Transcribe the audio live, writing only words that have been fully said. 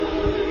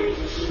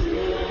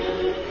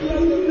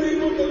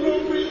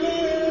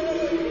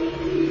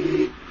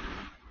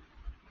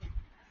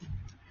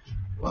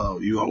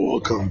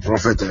welcome,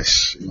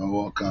 prophetess. You are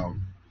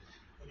welcome.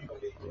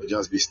 I'll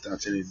just be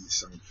starting in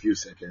some few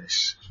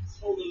seconds.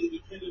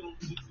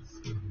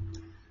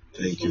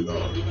 Thank you,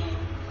 Lord.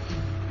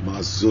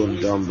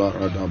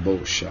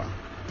 Mazundambaradabosha.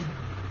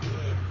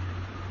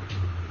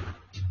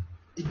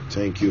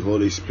 Thank you,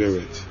 Holy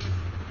Spirit.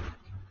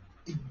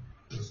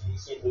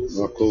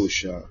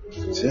 Makosha.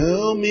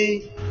 Tell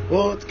me,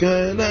 what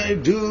can I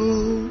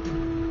do?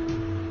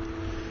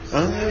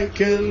 I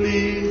can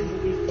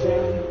live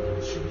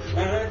without you.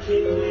 I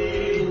can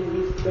live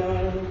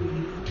without you.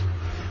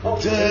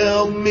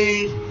 Tell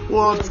me,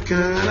 what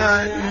can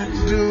I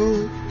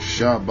do?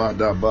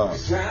 Shabadaba.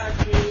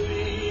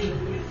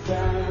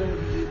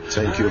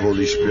 Thank you,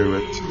 Holy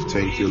Spirit.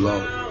 Thank you,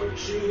 Lord.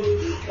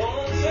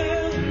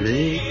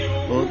 Me,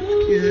 what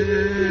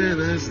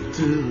can I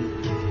do?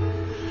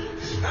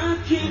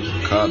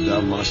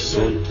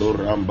 Kadamasonto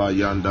Ramba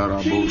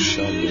Yandarabo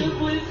Shando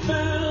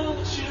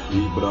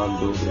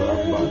Ibrando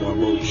Ramba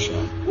Rabosha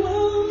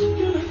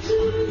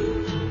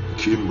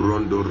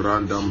Kimbrondo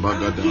Randam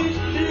Bagada. I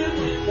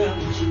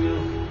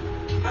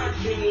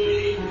can't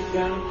live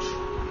without you.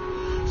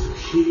 So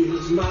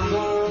here's my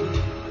heart,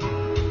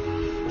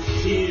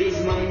 here's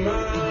my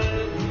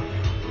mind.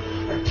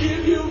 I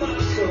give you my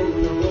soul,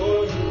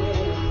 Lord.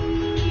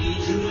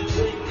 Need you to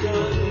take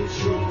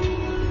control.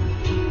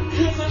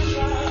 Cause I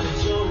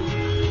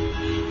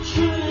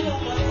tried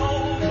on my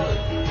own,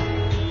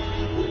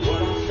 but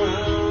what I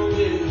found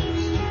is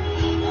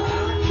I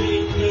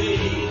can't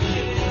make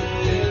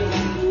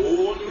it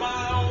on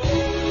my own.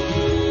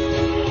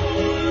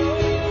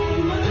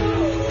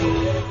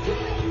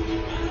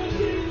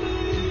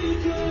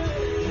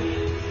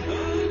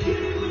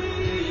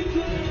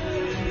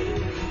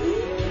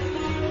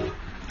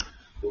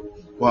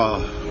 Wow,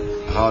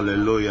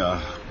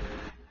 hallelujah.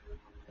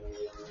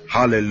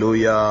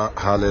 Hallelujah,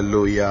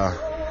 hallelujah.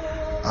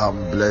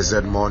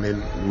 Blessed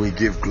morning. We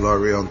give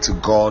glory unto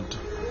God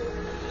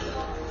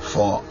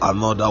for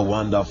another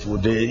wonderful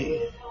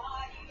day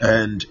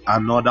and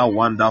another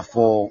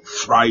wonderful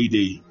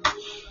Friday.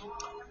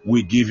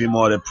 We give him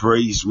all the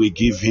praise. We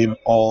give him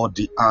all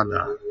the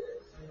honor.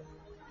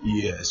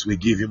 Yes, we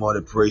give him all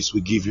the praise.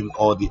 We give him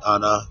all the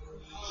honor.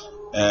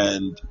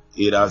 And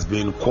it has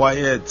been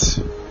quiet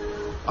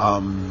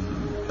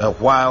a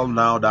while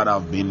now that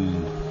I've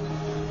been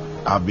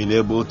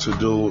able to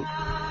do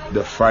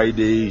the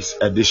Friday's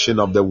edition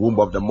of the Womb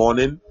of the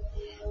Morning,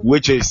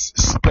 which is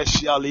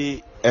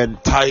specially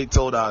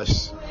entitled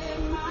as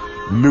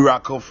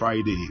Miracle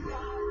Friday,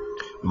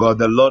 because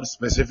the Lord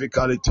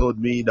specifically told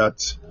me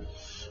that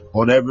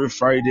on every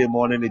Friday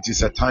morning it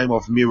is a time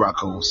of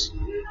miracles.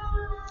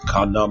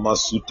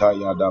 Kanamasuta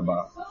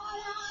Yadaba.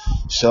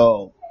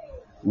 So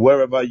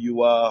wherever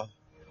you are,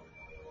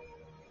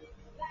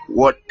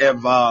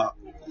 whatever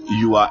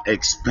you are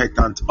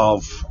expectant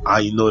of,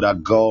 I know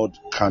that God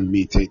can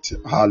meet it.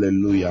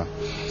 Hallelujah.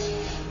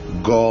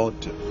 God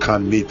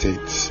can meet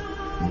it.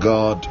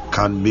 God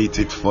can meet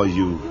it for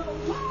you.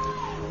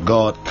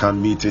 God can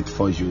meet it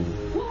for you.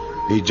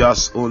 He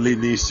just only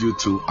needs you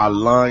to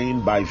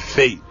align by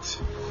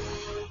faith.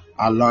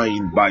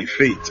 Align by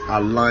faith.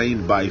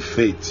 Align by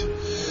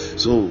faith.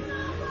 So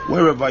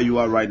wherever you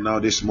are right now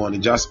this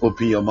morning, just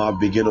open your mouth,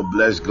 begin to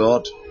bless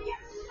God.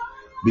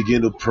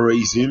 Begin to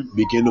praise him.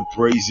 Begin to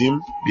praise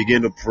him.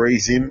 Begin to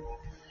praise him.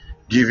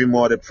 Give him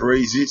all the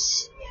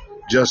praises.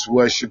 Just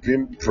worship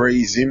him.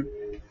 Praise him.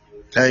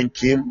 Thank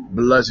him.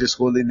 Bless his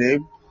holy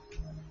name.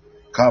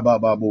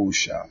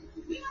 Kabababosha.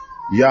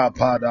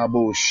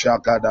 Yapadabo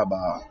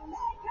Shakadaba.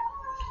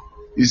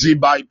 You see,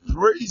 by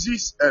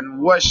praises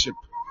and worship,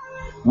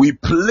 we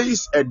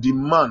place a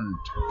demand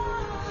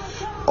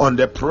on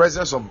the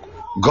presence of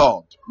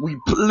God. We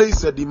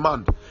place a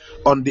demand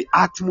on the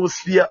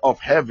atmosphere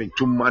of heaven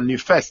to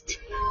manifest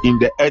in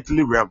the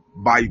earthly realm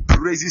by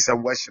praises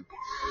and worship.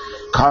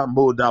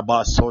 Kambo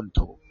daba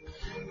sonto,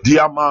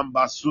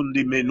 diamamba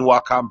sundi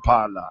menua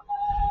kampala,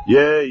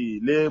 yei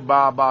le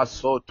baba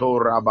soto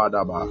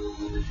rabadaba,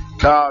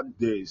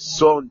 kande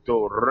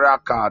sonto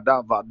raka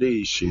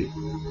davadeshe,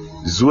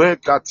 zwe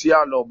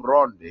katialo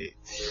bronde.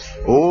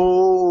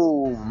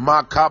 Oh,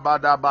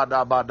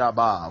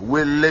 makabadabadabadaba.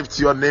 We lift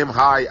your name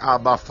high,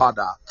 Abba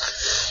Father.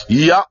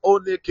 Ya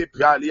oneke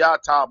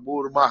pialiata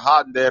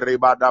burmahande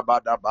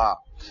ribadabadaba.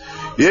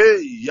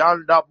 Hey,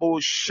 yanda bo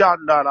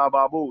shanda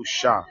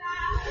rababosha.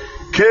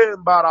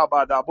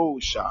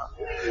 Kembarabadabosha.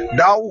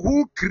 Thou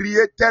who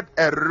created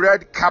a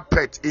red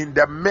carpet in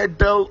the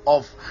middle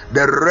of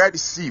the Red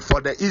Sea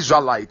for the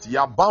Israelites.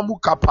 Yabamu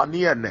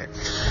kapaniene.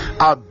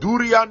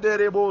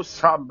 Adurianderebo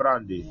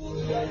sambrandi.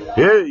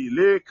 Hey,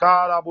 le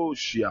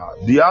karaboshia.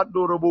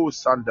 Diandorobo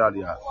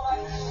sandalia.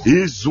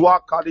 Izwa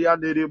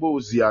kalianderebo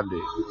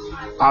ziande.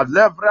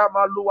 Alevra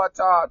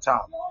maluatata.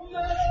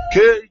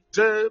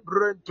 Kete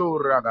brento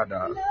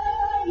ragada.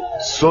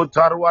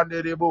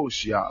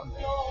 Sotarwandereboshia.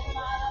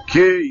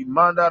 Ke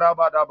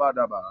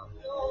mandarabadabadaba.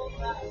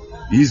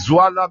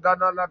 Izwala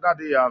gana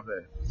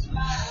lagadiave.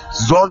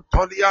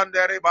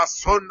 Zontoliandereba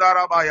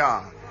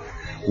sondarabaya.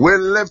 We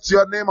lift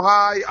your name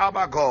high,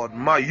 Abba God.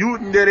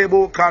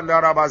 Mayunderebo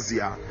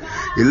kandarabazia.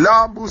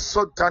 Ilambu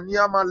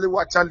sotania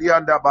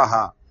maliwatalianda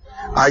baha.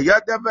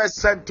 Ayadeves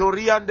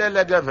centurion de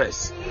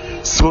ledeves.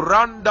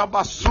 Suranda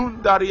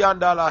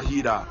basundarianda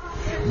lahida.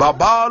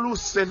 Babalu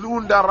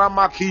selunda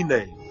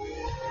ramakine.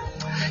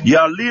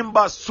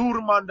 Yalimba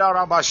surmanda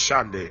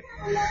rabashande.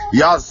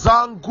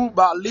 Yazangu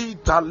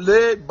balita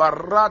le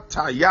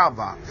barata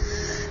yava.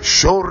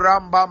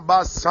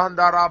 Shorambamba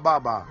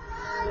sandarababa.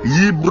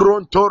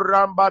 Yibronto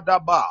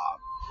rambadaba.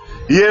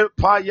 Ye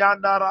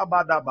payanda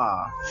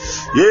rabadaba.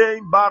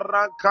 Ye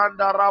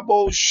barankanda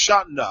rabo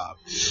shanda.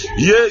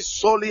 Ye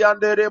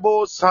soliande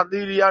rebo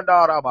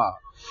sandirianda raba.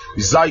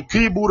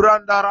 Zaiki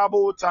buranda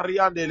rabo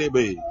tariande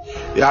lebe.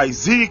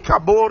 Yaizi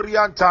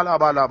kaborian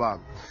talabalaba.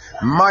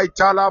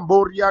 Maitala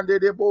boriande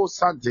debo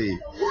sante.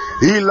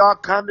 Ila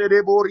kande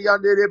de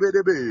boriande debe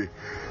debe.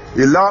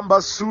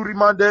 Ilamba suri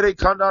mandere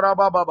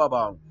kandaraba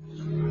baba.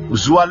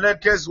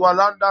 Zwaleke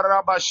zwalanda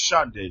raba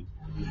shande.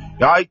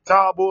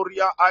 Aita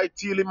boria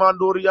aitili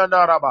mandoria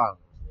naraba.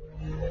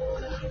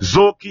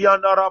 Zoki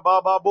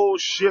andaraba babo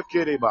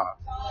shekereba.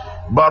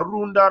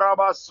 Barunda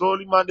raba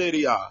soli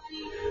manderia.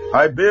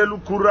 Aibelu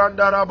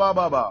kuranda raba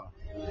baba.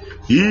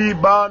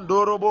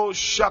 Ibandorobo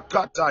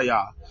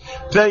shakataya.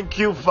 Thank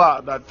you,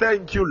 Father.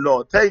 Thank you,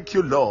 Lord. Thank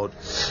you, Lord.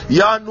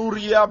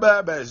 Yanuria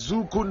bebe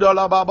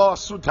zukundala baba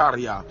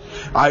sutaria.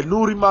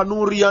 Ainuri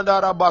manuri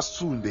andara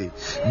basunde.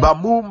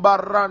 Bamumba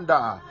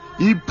randa.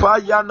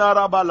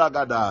 Ipayana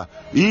balagada.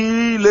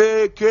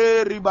 Ile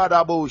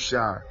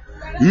keribadabosha.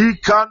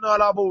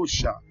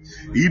 Ikanalabosha.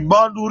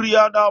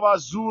 Ibanduria daba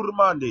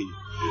zurmande.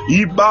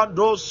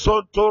 Ibando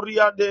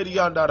sotorianderi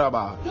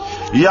andaraba.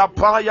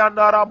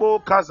 Yapayandarabo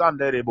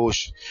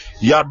kazanderebosh.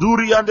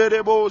 Yaduri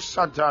anderebo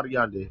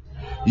santariande.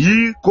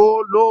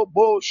 Yiko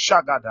lobo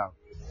shagada.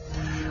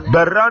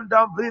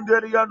 Beranda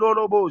vinderi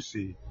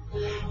andorobosi.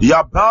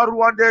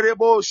 Yabaru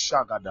anderebo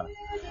shagada.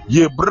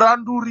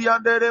 Yebranduri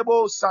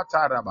anderebo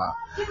sataraba.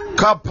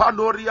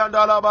 Kapandori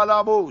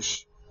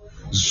andalabalabosh.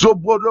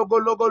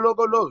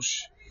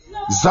 Zobodogologologosh.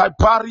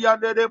 Zaipari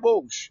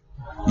anderebosh.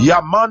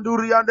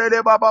 Yamanduri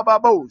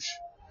anderebababosh.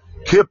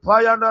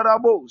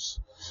 Kepayandarabos.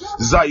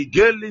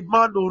 Zaigeli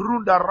manu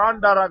runda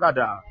randa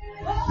ragada.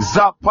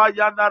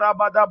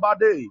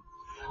 Zapayandarabadabade.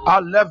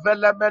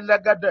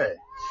 Alevelemelegade.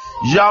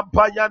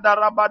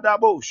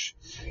 Yampayandarabadabosh.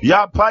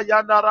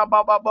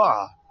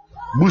 Yapayandarabababa.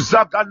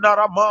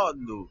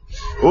 Muzakanaramando.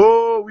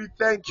 Oh, we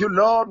thank you,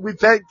 Lord. We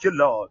thank you,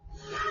 Lord.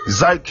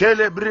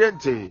 Zaikele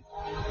briente.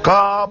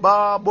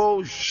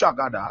 Kababo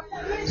shagada.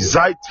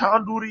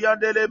 Zaitanduri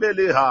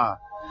andelebeleha.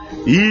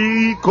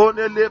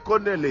 Konele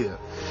konele.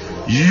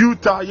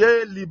 Yuta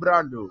ye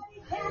librando.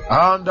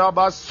 Anda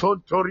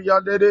basontoria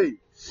de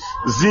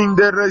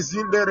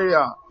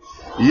zinderea.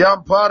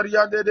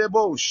 Yamparia de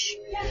bosh.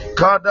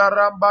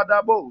 Kadaramba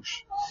da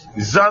bosh.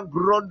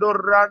 Zangrondo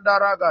randa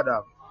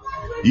ragada.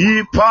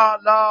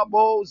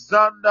 Ipalabo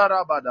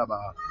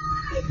zandarabadaba.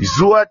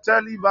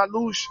 Zuateli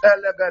valush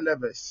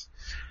elegeleves.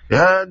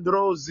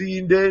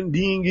 Androzinde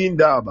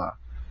dingindaba.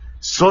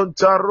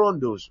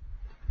 Sontarondos.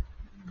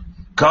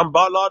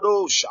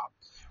 Kambaladosha.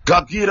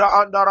 Kakira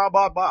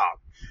andarababa.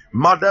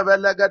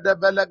 Madevelegade.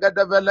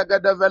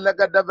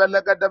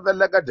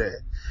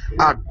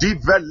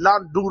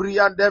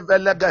 Adivelandurian de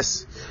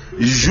veleges.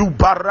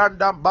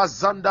 Jubaranda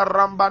bazanda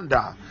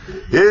rambanda.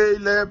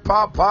 Ele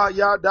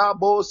papaya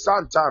dabo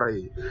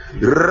santare.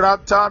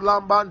 Rata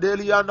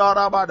lambandelia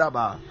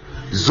narabadaba.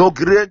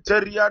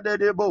 Zogrenteria de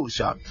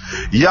debosha.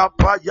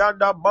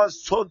 Yapayanda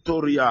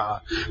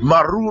basontoria.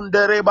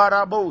 Marundere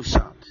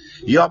barabosha.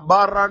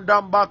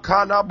 Yabarandamba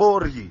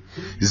kalabori.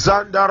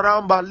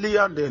 Zandaramba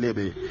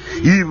liandelebe.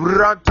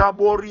 Ibranta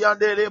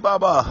boriandele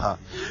baba.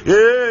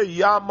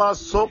 Yama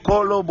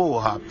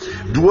sokoloboha.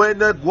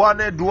 Duene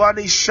guane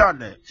duani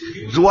shane.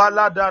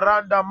 Duala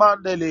daranda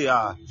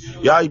mandelea.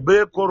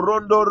 Yaibeko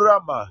rondo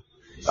rama.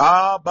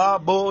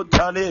 Ababo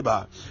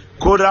taleba.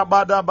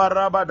 Kurabada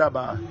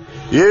barabadaba.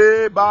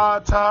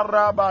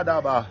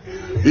 Batarabadaba.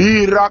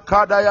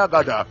 Irakada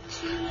yagada.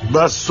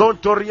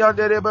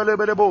 Basontoriandele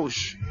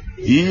belebelebosh.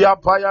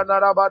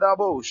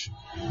 Iyapayanarabadabosh.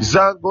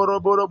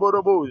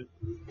 Zangoroborobo.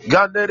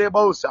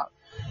 Ganderebosa.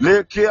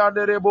 Leke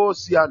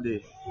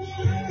anderebosiande.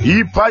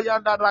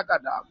 Ipayanda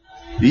ragada.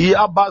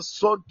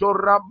 Iabasonto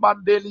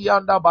rambandeli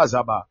anda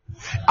bazaba.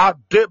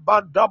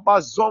 Adebanda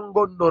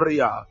bazongo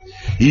noria.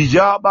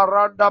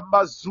 Iyabaranda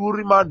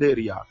mazuri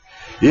manderia.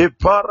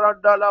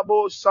 Iparanda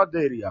labo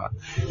saderia.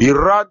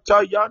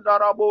 Iranta yanda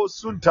rabo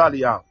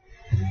suntalia.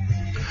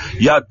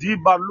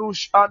 Yadiba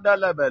lush anda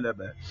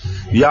lebelebe.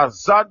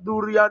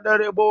 Yazanduri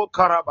anderebo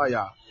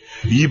karabaya.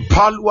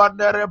 Ipalwa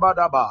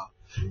nerebadaba.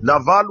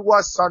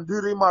 Navalwa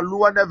sandiri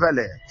malua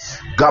nevele.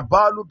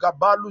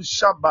 Gabalu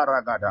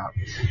shambaragada.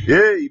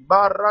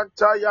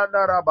 Baranta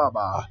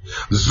yanarababa.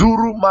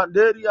 Zuru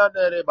manderi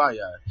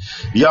anerebaya.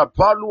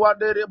 Yapalwa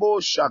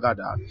nerebo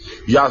shagada.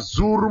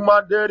 Yazuru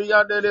manderi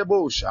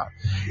anerebosha.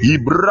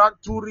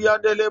 Ibranturi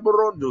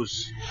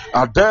anerebrondus.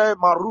 Ade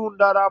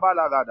marunda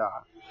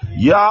rabalagada.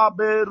 Ya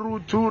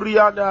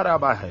beruturiana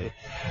rabahe.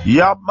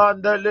 Ya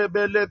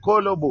mandelebele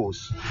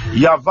kolobos.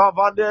 Ya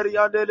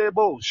vavanderiandele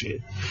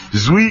boshe.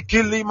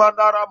 Zwikili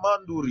manara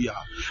manduria.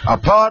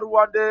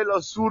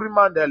 Aparuandelo suri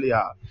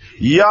mandelia.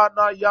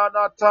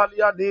 Yana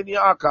talia nini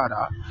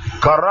akara.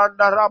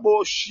 Karanda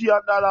rabo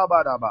shianda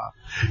labadaba.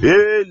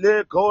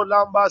 Ele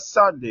kolamba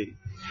sande.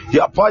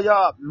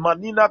 Yapaya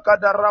manina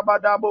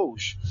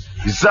kadarabadabosh.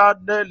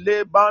 Zane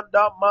le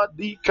banda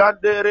madi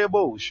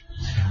kanderebosh.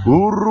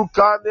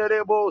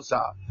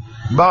 Urukanderebosa.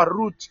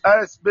 Barut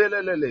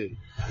esbelelele.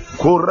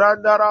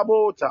 Koranda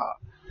rabota.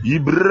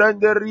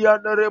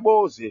 Ibrenderiana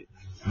rebose.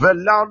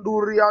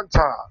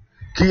 Velandurianta.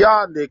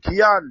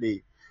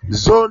 Kiande.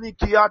 Zoni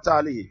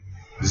kiatali.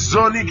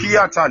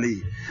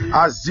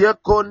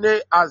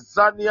 Aziekone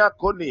azania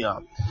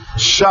konia.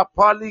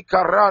 Shapali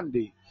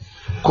karandi.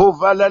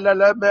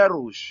 Kovalele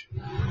merush.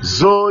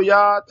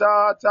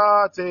 Zoyata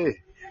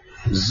tate.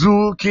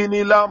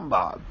 Zukini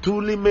lamba.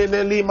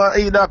 Tulimenelima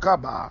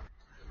inakaba.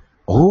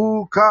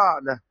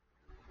 Hukan.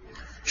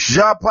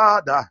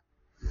 Japada.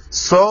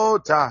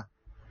 Sota.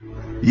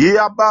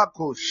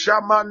 Yabako.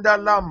 Shamanda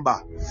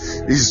lamba.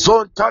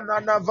 Izontana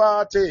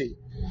navate.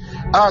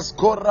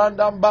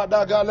 Askorandamba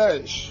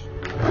dagalesh.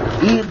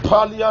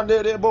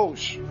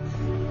 Impalianderebosh.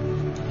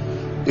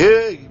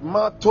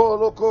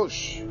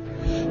 Matolokosh.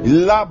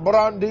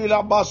 Labrandi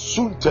la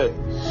basunte.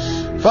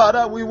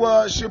 Father, we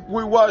worship.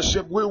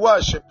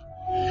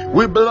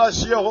 We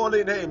bless your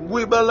holy name.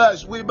 We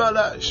bless. We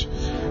praise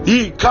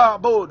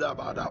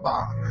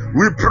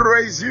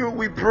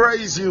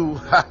you.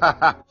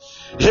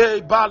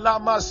 Hey,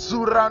 balama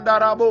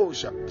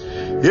surandarabosha.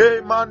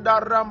 Hey,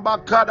 mandaramba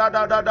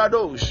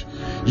kadadadadosh.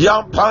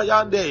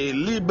 Yampayande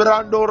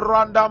librando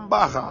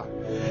randambaha.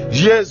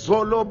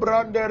 Yezolo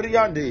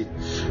branderiande.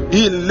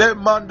 Ile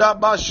manda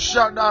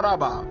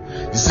bashanaraba.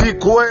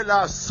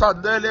 Zikuela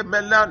sandele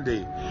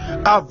melande.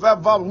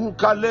 Aveva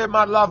hukale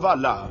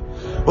malavala.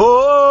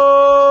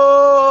 Oh,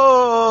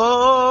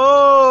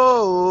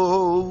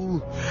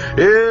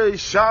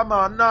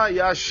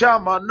 shamanaya.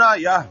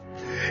 Shamanaya.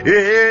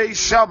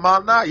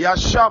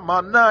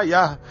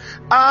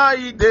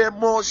 I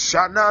demo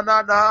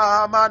shanana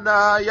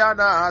manaya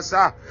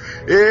nasa.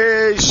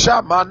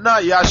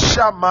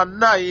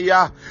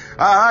 Shamanaya.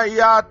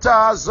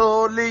 Ayata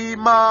zoli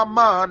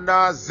mama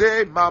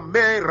naze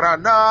mamera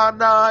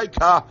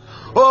nanaika.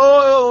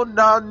 Oh,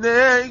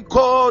 nane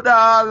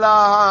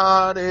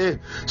kodalane.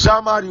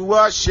 Somebody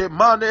worship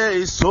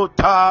mane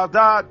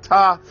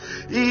sotadata.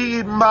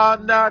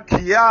 Imana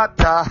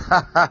kiata.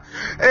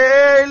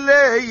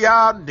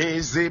 Eleya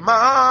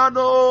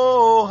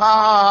nezimano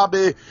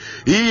habe.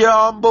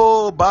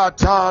 Iambo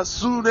bata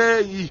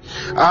sunei.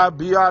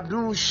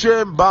 Abiadu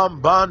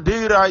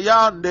shembambandira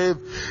yande.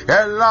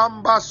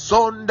 Elamba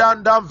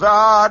sondanda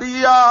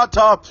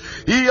variata.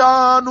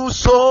 Ianu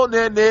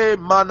sonene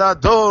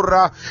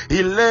manadora.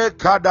 Ile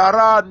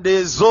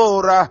kadarande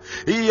zora.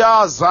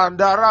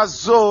 Iazandara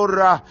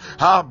zora.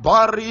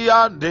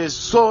 Abariande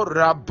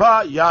sora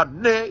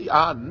bayane.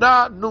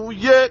 Ananu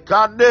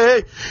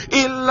yekane.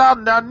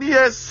 Ilana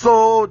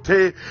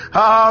niesote.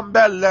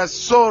 Ambele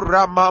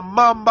sora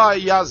mamamba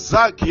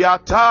yazaki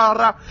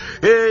atara.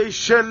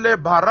 Shele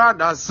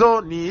barana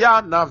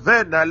zoniana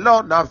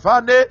venelona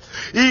vane.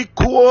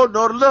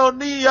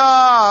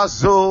 Ikuonorlonia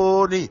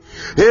zoni.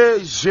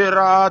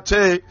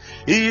 Gerate.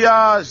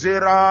 Ia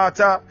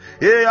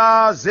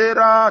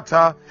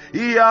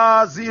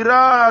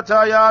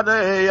zirata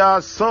yane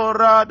ya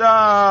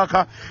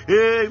soradaka.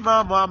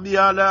 Mama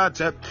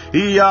mialate.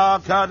 Ia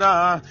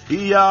kana.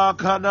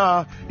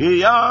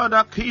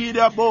 Iana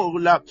kida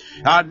bola.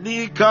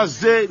 Anika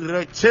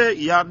zerete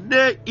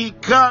yane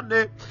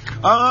ikane.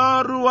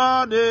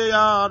 Aruane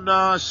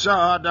yana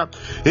shada.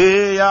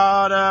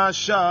 Iana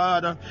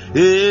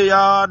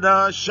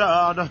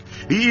shada.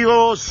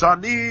 Io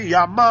sani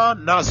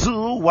yamana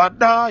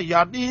zuwana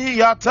yani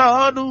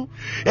yatanu.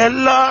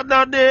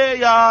 Elana ne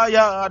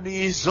ya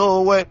ni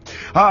zoe.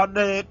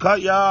 Aneka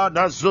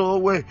yana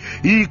zoe.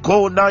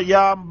 Ikona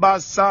yamba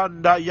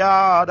sanda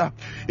yada.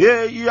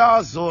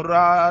 Ya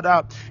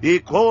zorada.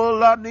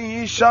 Ikola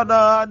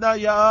nishana na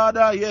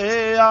yada.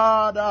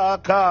 Yada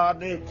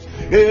kane.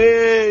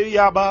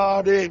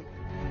 Yabade.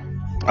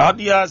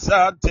 Ania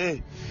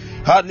sante.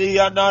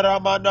 Ania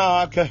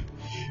naramanake.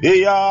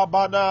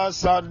 Yabana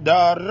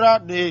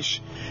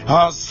sandaranish.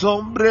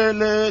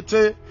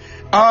 Asombrelete.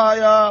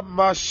 Aya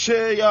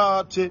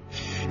masheyate.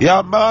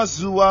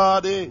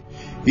 Yamazuade.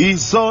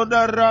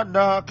 Izona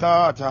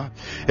ranakata.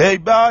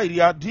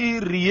 Ebaria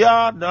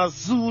diriana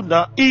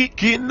zuna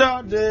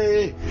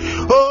ikinade.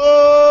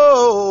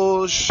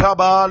 Oh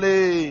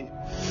shabale.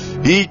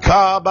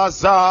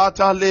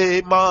 Ikabazata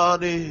le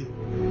mane.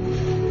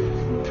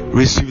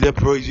 Receive the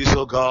praises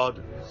of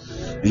God.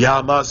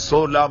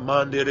 Yamasola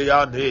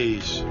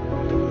mandirianesh.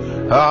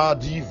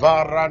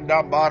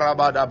 Adivaranda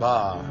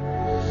barabadaba.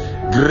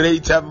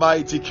 Great and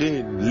mighty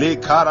King. Le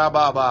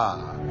karababa.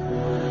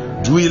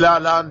 Duila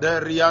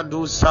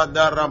landeriandu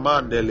sandara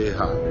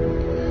mandeleha.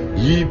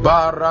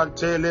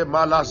 Yibarantele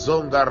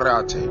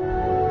malazongarate.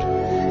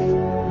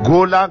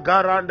 Gola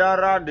garanda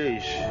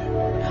randish.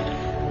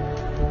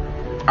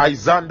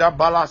 Aizanda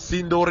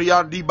balasindo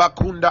riandi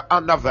bakunda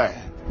anave.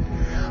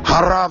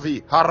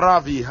 Haravi,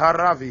 haravi,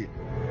 haravi.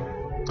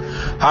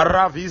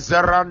 Haravi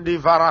zerandi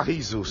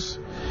varahizus.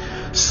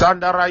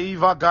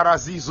 Sandaraiva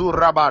garazizu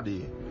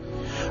rabadi.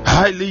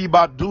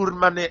 Hailiba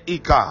durmane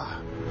ika.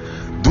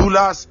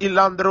 Dulas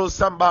ilandro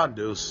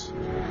sambandos.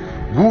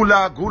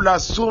 Gula gula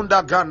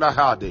sunda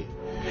ganahade.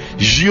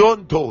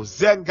 Gionto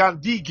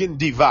zengandigin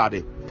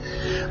divade.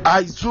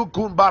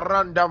 Aizukun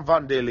barandam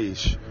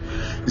vandelish.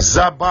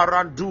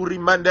 Zabaranduri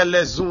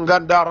mandele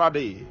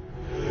zungandarade.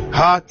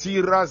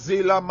 Hatira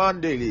zila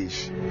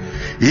mandelish.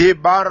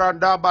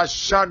 Ibarandaba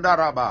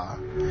shandaraba.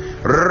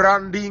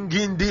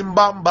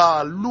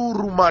 Randingindimbamba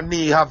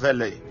lurumani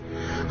havele.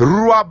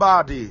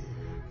 Ruabadi.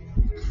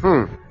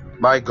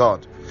 My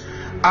God.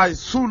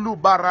 Aizulu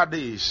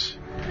baradesh.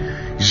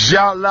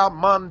 Jala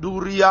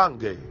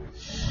manduriange.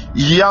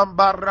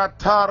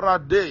 Yambaratara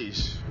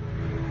desh.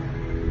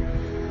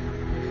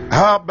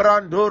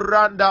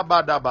 Habrandoranda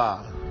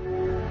badaba.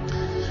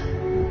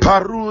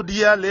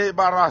 Parudia le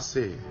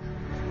barase.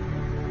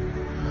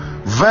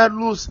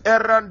 Velus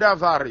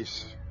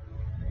erandavaris.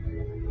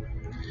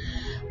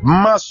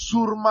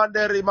 Masur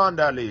manderi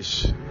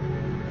mandalish.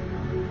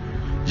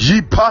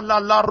 Yipala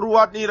la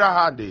rua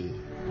nirahande.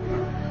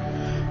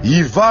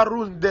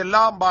 Ivarun de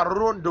lamba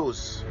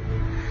rondos.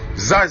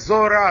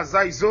 Zaizora,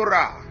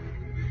 Zaizora.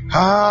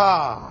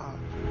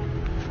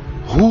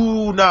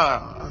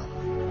 Huna.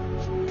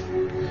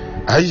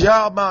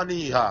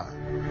 Ayamaniha.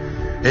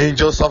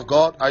 Angels of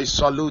God, I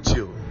salute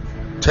you.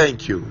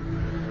 Thank you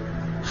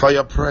for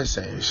your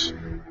presence.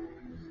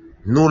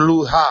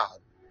 Nuluha.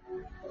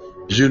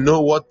 You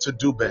know what to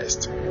do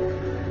best.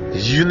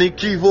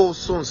 Unikivo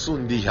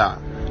sunsundiha.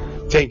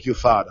 Thank you,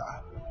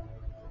 Father.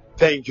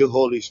 Thank you,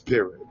 Holy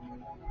Spirit.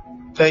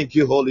 Thank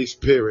you, Holy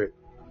Spirit.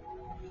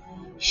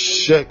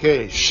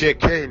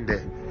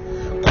 Shekende.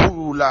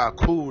 Kula.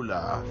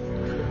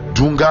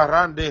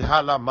 Dungarande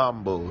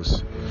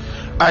halamambos.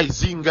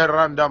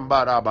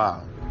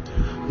 Aizingarandambaraba.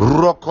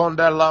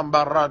 Rokonda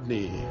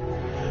lambaradni.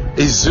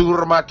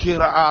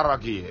 Izurmakira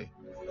aragie.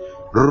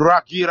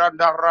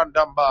 Rakiranda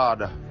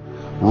randambada.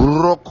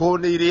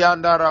 Rokoni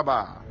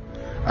riandaraba.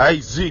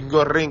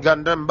 Aizingo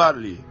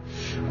ringandambali.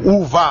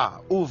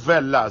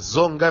 Uvela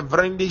zonga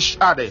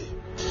vrindishade.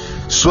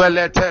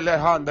 Suele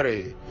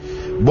telehandre.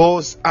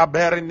 Bos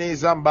aberni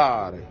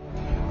zambare.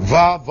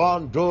 Va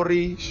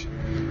vandorish.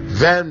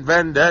 Ven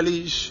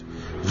vendelish.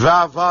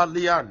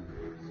 Vavalian.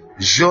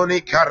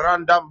 Joni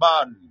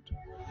karandamband.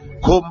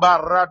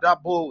 Kumbarada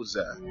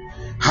boza.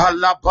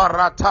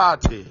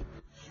 Halaparatate.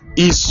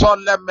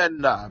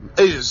 Isolemenda.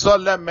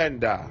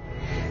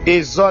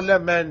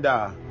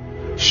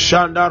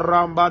 Shanda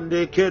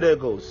rambande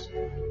kedegos.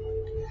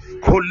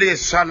 Kule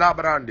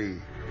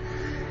salabrandi.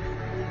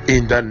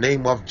 In the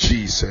name of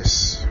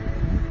Jesus.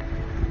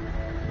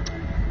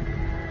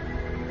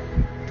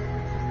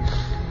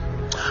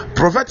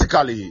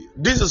 Prophetically,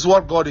 this is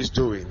what God is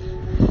doing.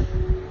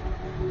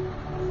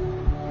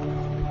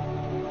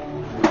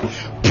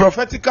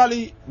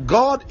 Prophetically,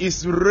 God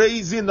is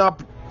raising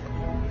up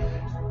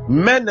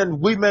men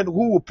and women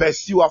who will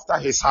pursue after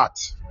his heart.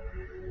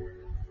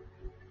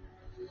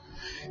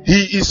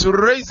 He is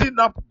raising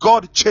up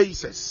God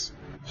chasers,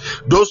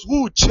 those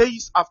who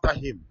chase after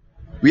him.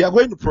 We are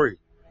going to pray,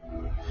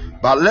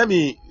 but let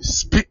me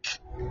speak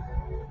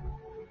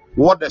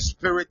what the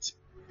Spirit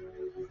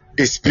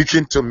is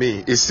speaking to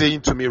me, is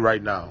saying to me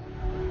right now.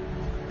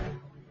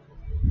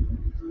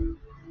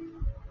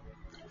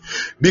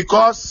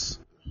 Because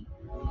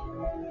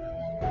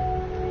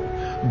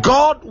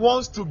God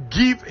wants to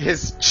give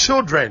his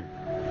children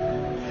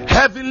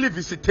heavenly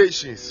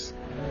visitations.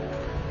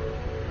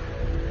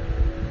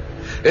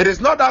 It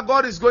is not that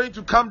God is going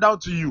to come down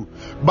to you,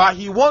 but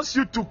he wants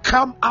you to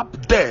come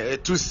up there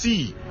to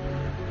see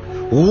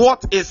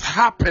what is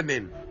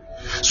happening,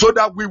 so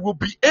that we will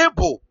be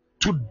able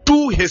to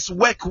do his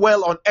work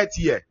well on earth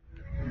here.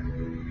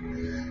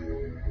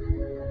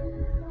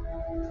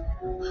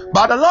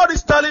 But the Lord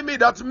is telling me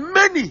that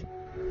many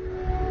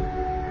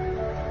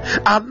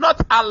are not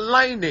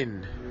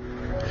aligning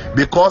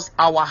because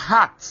our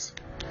hearts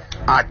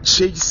are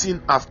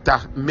chasing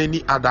after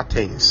many other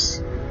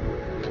things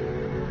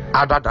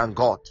other than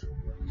God.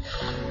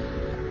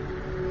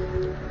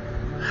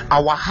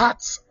 Our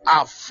hearts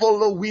are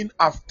following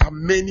after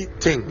many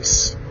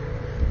things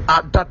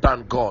other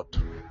than God.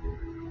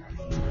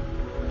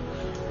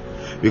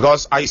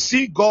 Because I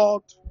see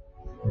God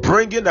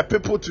bringing the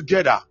people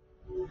together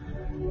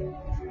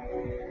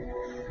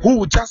who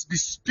will just be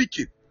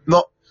speaking.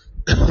 No,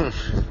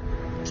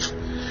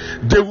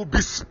 they will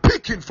be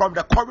speaking from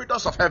the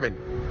corridors of heaven.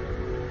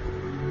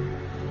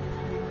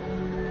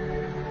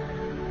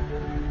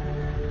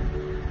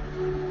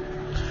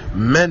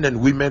 Men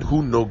and women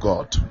who know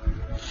God,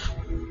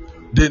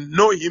 they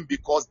know him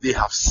because they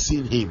have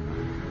seen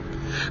him.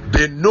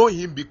 They know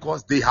him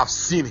because they have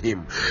seen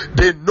him.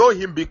 They know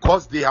him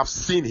because they have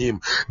seen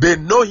him. They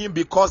know him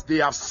because they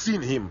have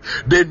seen him.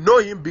 They know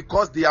him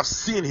because they have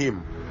seen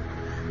him.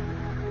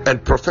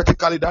 And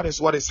prophetically, that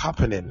is what is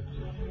happening.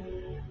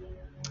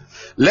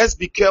 Let's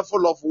be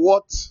careful of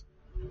what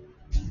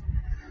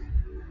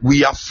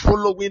we are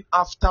following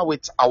after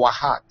with our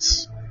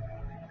hearts.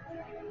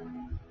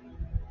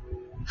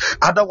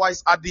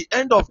 Otherwise, at the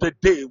end of the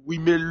day, we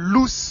may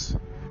lose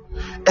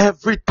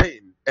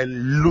everything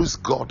and lose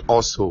God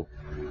also.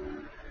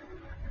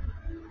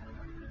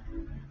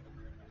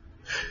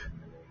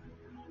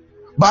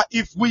 But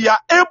if we are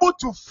able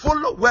to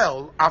follow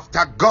well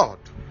after God,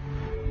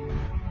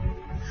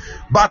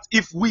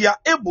 if we are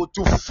able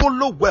to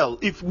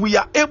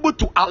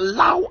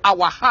allow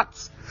our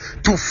hearts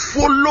to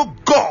follow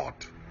God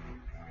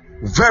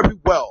very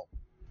well,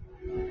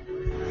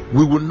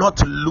 we will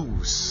not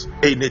lose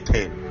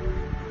anything.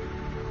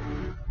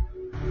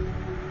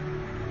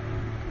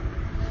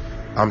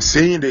 I'm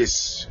saying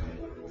this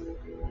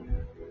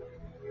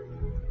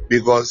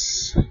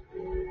because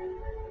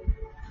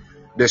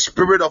the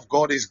Spirit of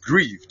God is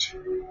grieved.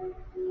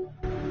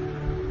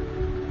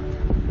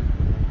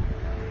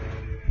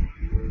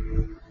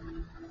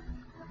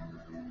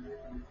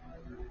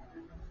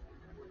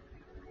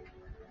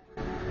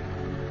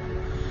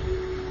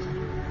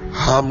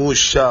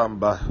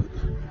 Hamushamba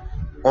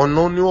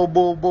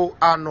ononiobobo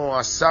ano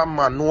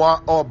asama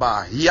noa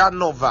oba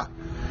yanova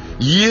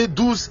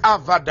yedus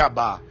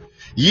avadaba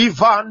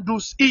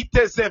yivandus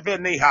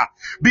itezeveneha,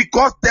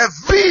 because the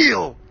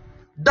veil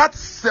that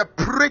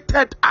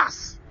separated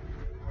us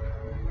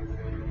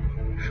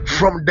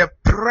from the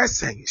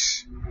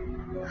presence,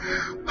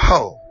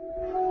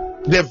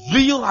 the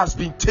veil has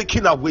been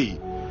taken away.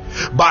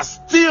 But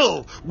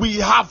still, we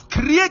have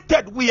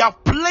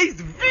placed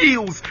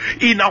veils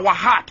in our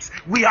hearts.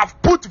 We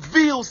have put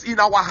veils in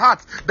our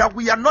hearts that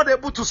we are not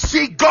able to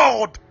see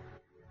God.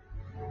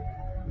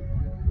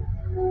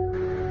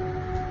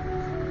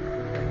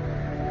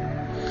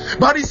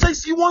 But he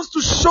says he wants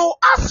to show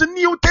us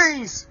new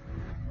things.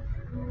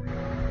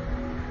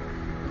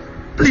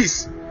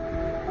 Please,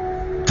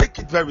 take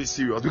it very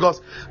serious,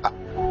 because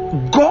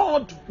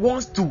God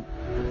wants to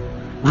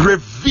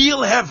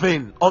reveal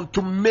heaven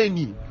unto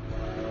many,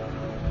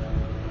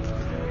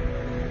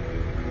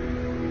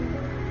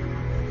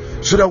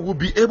 so that we'll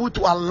be able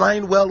to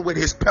align well with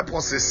his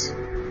purposes.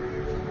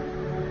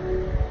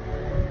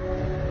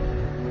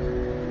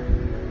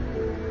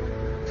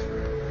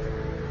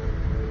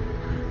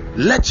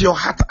 Let your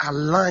heart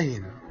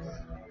align.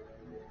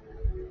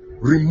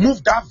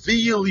 Remove that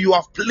veil you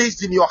have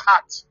placed in your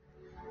heart.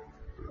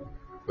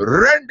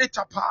 Rend it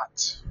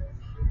apart.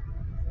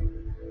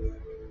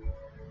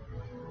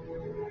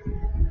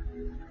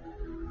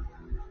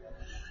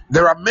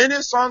 There are many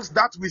songs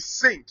that we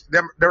sing.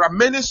 There are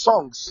many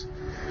songs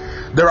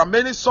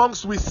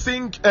we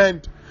sing,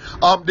 and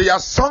they are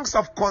songs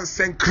of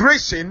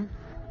consecration.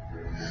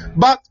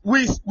 But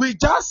we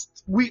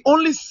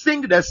only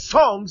sing the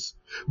songs,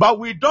 but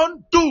we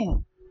don't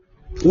do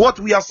what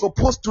we are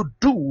supposed to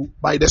do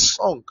by the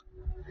song.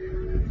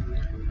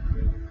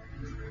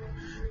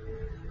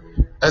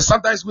 And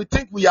sometimes we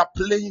think we are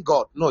playing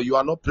God. No, you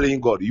are not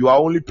playing God. You are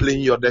only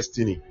playing your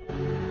destiny.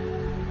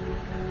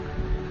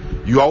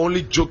 You are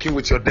only joking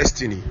with your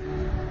destiny.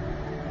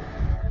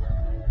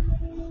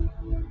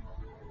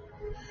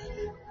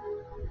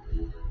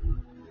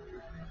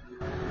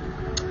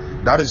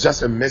 That is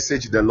just a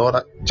message the Lord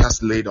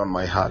just laid on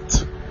my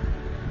heart.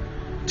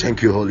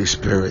 Thank you, Holy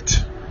Spirit.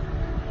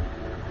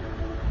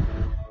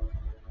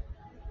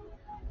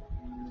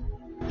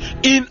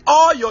 In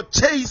all your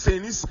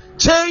chasings,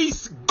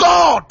 chase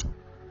God.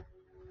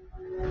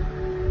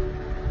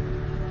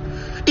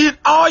 In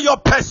all your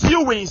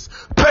pursuings,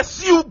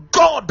 pursue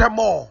God the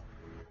more.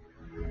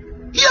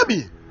 Hear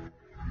me.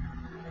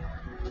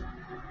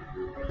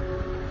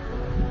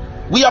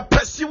 We are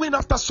pursuing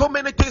after so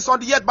many things on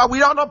the earth, but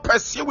we are not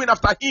pursuing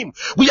after him.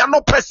 We are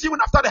not pursuing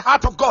after the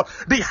heart of God.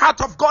 The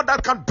heart of God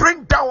that can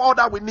bring down all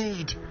that we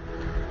need.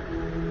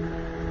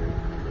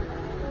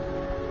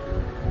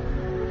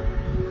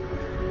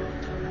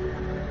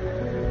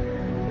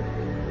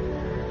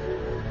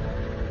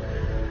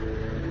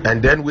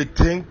 And then we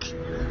think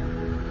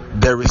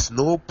there is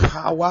no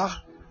power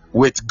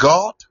with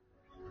God.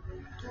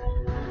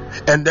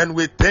 And then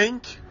we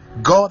think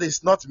God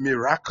is not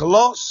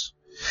miraculous.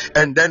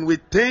 And then we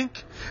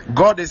think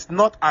God is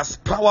not as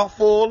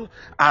powerful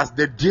as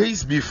the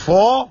days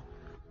before.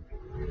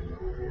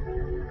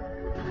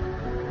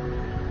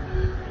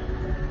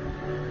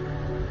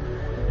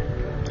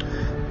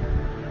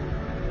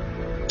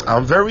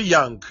 I'm very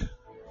young,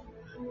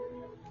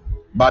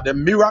 but the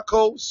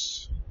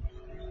miracles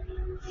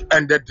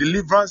and the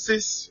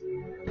deliverances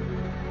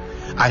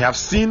I have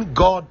seen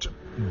God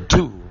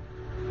do,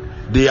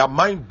 they are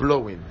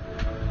mind-blowing.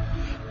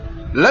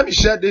 Let me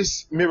share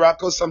this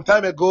miracle. Some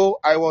time ago,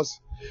 I was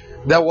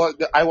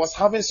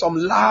having some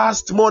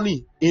last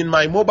money in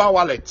my mobile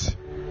wallet,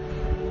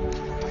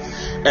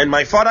 and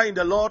my father in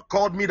the Lord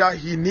called me that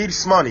he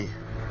needs money.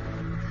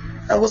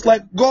 I was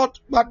like, God,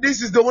 but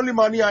this is the only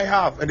money I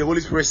have. And the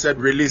Holy Spirit said,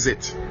 release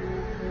it.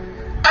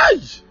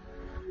 Aye.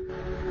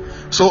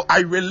 So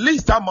I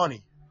released that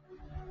money.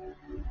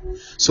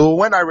 So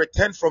when I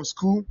returned from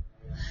school,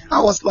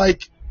 I was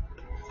like,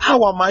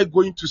 how am I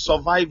going to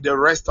survive the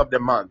rest of the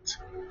month?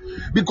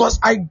 Because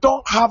I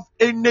don't have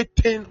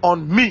anything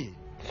on me.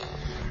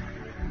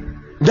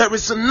 There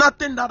is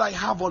nothing that I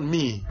have on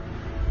me.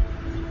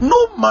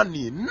 No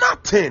money,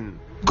 nothing.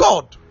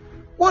 God,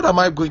 what am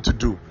I going to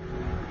do?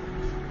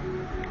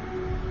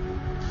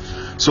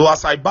 So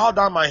as I bowed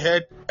down my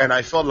head and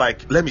I felt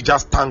like, let me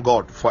just thank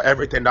God for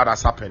everything that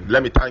has happened.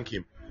 Let me thank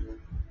him.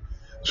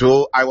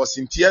 So I was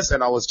in tears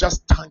and I was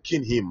just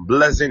thanking him,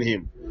 blessing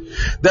him.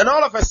 Then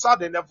all of a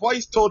sudden, a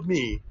voice told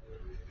me,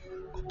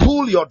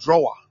 pull your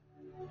drawer.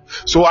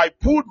 So I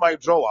pulled my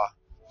drawer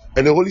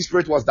and the Holy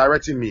Spirit was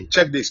directing me.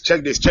 Check this,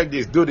 check this, check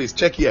this, do this,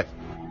 check here.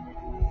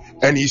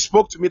 And he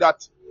spoke to me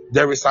that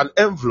there is an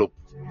envelope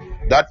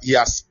that he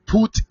has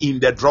put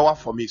in the drawer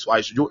for me. So I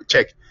should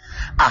check.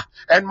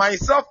 And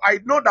myself, I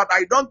know that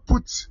I don't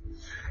put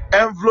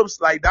envelopes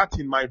like that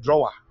in my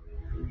drawer.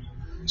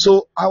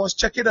 So I was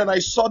checking and I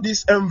saw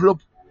this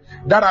envelope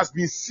that has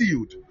been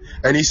sealed.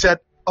 And he said,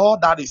 all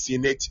that is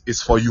in it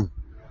is for you.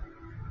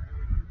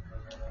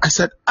 I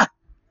said,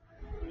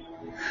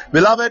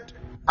 beloved,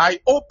 I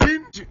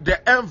opened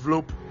the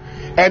envelope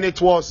and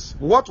it was,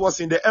 what was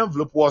in the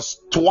envelope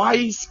was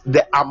twice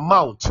the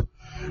amount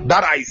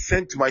that I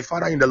sent to my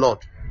father in the Lord.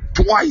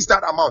 Twice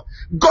that amount.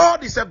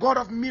 God is a God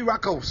of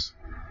miracles.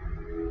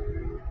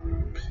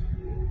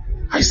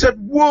 I said,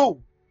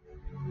 whoa.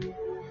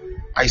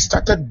 I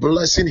started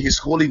blessing his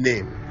holy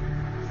name.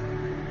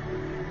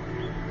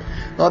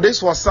 Now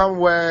this was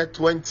somewhere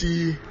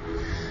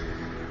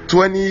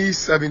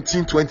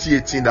 2017,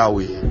 2018 that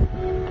way.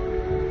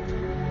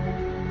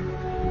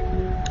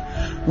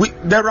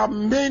 There are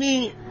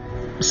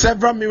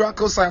several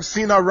miracles I've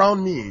seen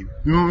around me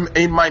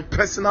in my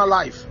personal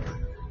life.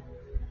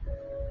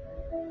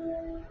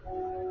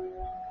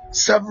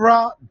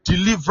 Several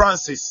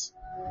deliverances.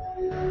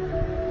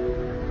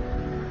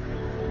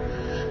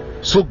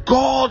 So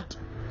God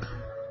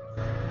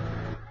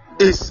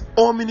is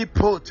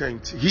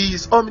omnipotent. He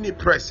is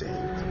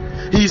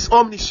omnipresent. He is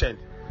omniscient.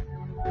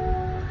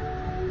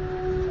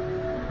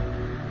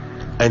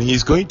 And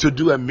he's going to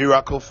do a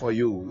miracle for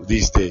you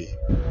this day.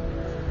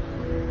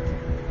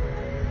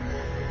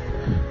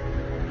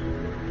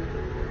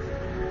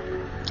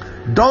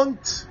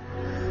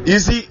 You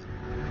see,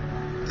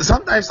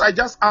 sometimes I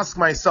just ask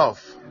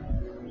myself,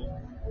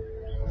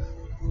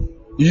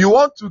 you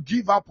want to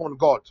give up on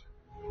God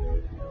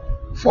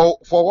for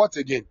what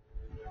again?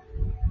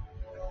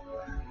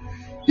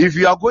 If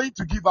you are going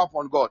to give up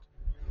on God,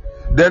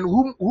 then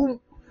whom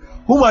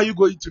are you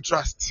going to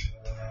trust?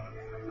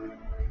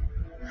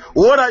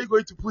 What are you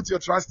going to put your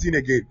trust in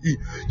again?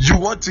 You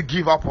want to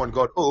give up on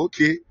God. Oh,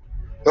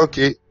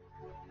 okay.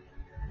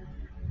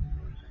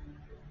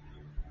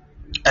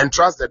 And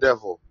trust the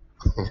devil.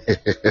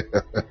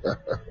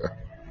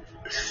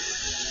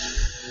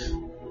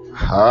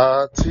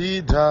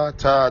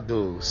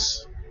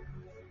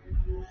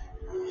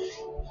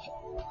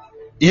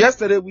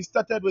 Yesterday we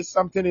started with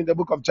something in the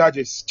book of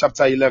Judges,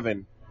 chapter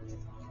 11.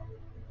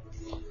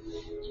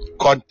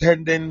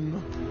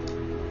 Contending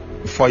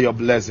for your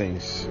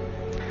blessings.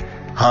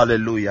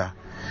 Hallelujah.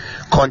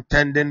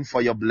 Contending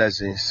for your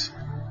blessings.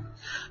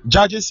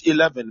 Judges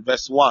 11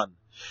 verse 1.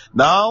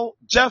 Now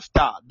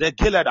Jephthah the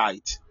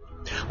Gileadite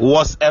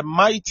was a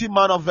mighty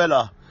man of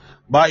valor,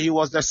 but he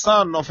was the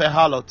son of a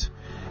harlot,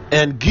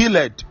 and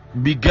Gilead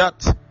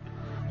begat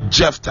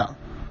Jephthah.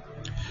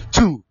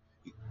 2.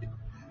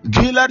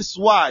 Gilead's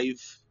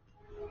wife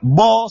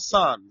bore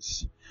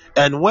sons,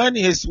 and when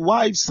his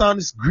wife's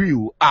sons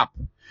grew up,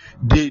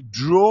 they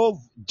drove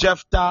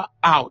Jephthah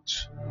out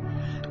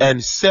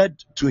and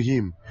said to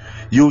him,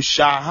 you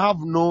shall have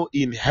no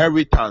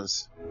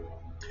inheritance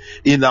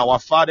in our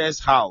father's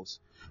house,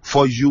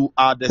 for you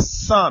are the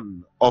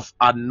son of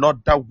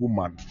another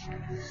woman.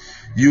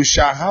 You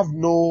shall have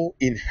no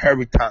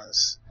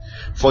inheritance,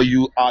 for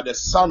you are the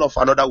son of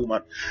another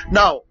woman.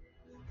 Now,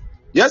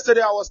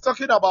 yesterday I was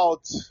talking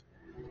about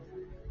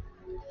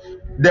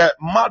the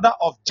mother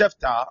of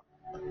Jephthah,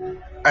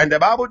 and the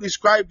Bible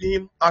described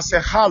him as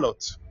a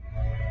harlot.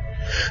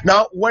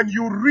 Now, when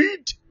you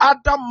read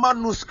other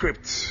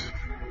manuscripts,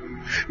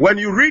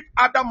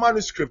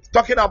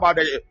 talking about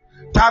the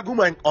Targum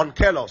on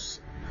Kelos,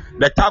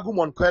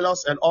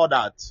 and all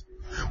that,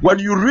 when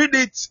you read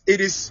it,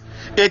 it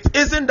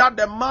isn't that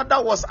the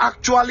mother was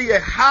actually a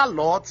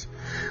harlot,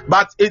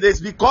 but it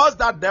is because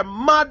that the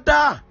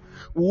mother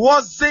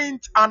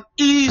wasn't an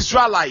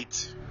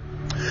Israelite.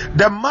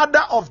 The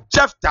mother of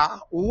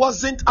Jephthah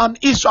wasn't an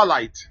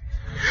Israelite,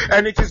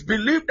 and it is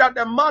believed that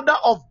the mother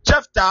of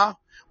Jephthah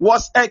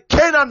was a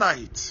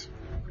Canaanite.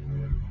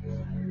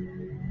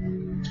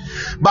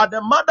 But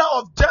the mother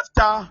of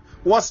Jephthah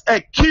was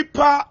a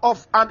keeper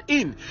of an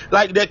inn,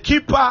 like the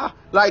keeper,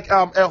 like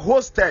a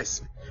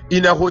hostess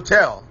in a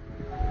hotel,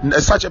 in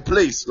such a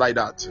place like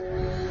that,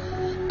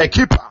 a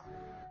keeper.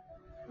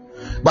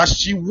 But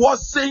she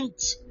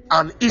wasn't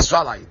an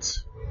Israelite.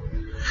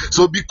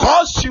 So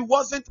because she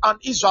wasn't an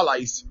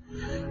Israelite,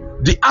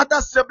 the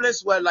other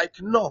siblings were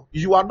like, no,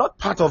 you are not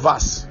part of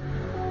us.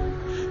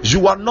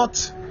 You are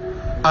not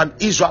an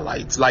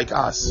Israelite like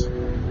us,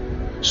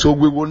 so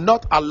we will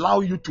not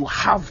allow you to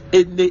have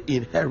any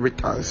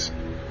inheritance.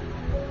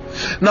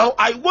 Now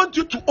I want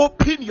you to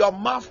open your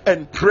mouth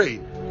and pray,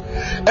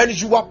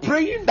 and you are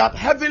praying that,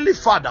 Heavenly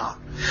Father,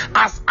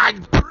 as I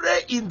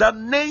pray in the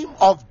name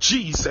of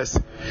Jesus,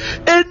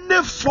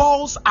 any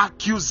false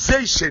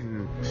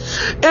accusation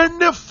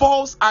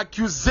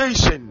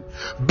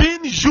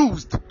being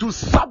used to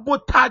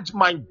sabotage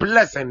my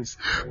blessings,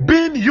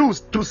 being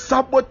used to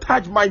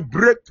sabotage my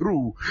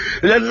breakthrough,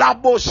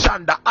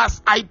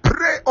 as I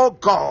pray, oh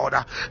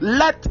God,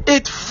 let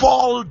it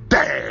fall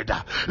dead,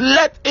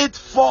 let it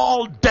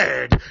fall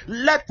dead,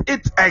 let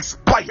it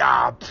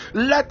expire,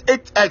 let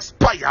it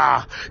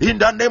expire in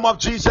the name of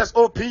Jesus.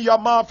 Open your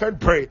mouth and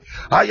pray.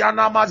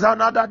 Ayana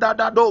mazana da da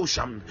da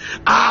dosham.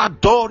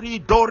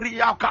 Adori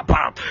doria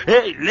kapa.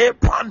 Hey le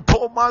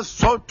pantoma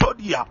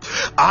sotodia.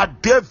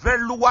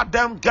 Adevelua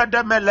dem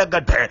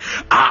gedemelegade.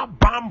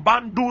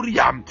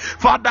 Abambanduria.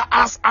 Father,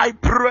 as I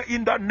pray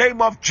in the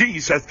name of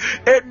Jesus,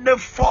 any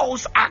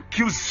false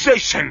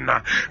accusation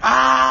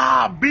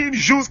being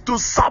used to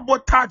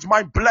sabotage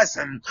my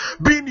blessing,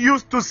 being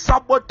used to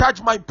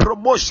sabotage my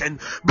promotion,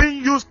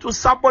 being used to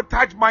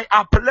sabotage my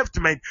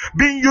upliftment,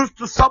 being used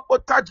to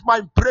sabotage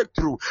my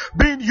breakthrough,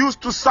 being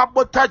used to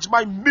sabotage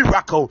my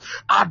miracle,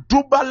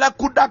 Adubala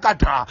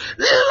kudagata,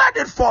 let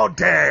it fall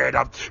dead.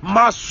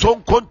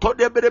 Mason konto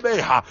de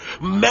berebeha,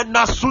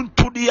 menasun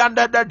to the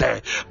under the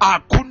day,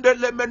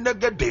 akundele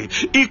menegede,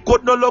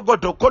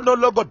 ikonologodo,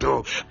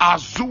 konologodo,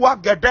 azua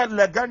gede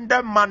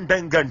legende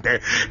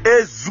mandengende,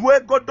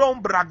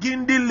 ezwegodon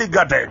bragindi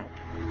ligade.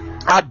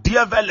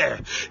 Adievele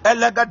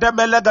elegade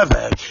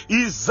melegave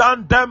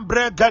izandem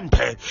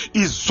bregente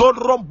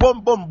izorom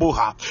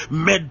bombombuha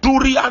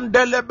meduri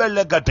andele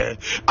belegade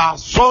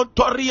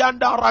azontori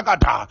anda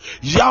ragada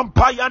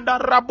yampayanda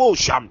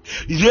rabosha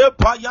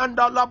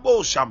yepayanda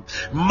labosha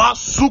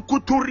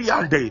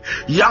masukuturiande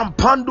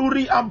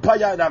yampanduri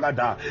ampayanda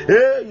gada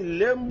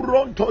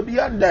lembron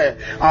todiande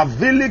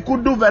avili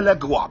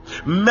kuduvelegwa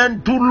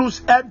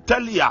mentulus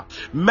entelia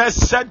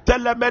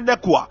mesentele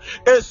menekwa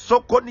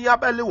esokonia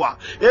beliwa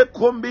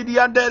kombidi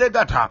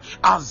anderegata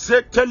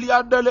azeteli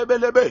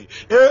andelebelebe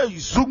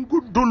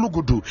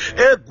zungundulugudu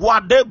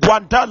gwade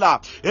gwantala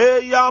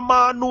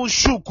yamanu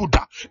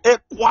shukuda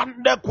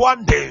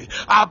kwande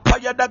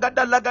apaya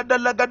dagada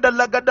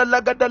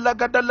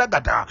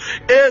lagada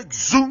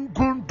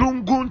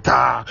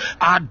zungundungunta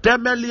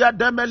ademelia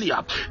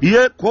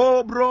ye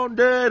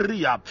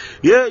kobronderia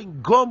ye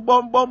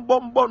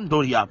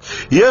gombombombombondoria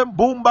ye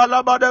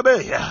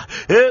mbumbalabadebe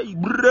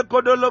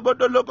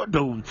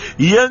brekodologodo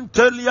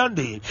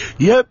yenteliande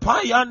ye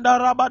payanda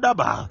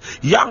rabadaba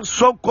yang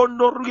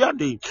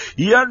sokondoriande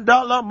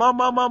yandala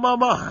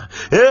mama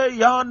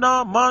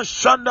yana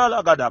mashanda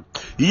lagada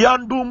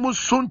yandu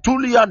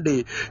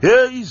musuntuliande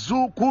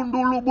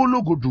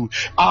izukundulubulugudu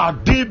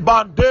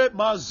adibande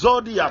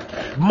mazodia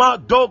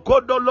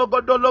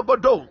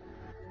madokodologodo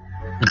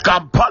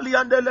Kampali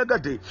and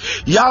delegate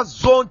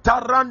Yazon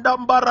Taranda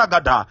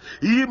Baragada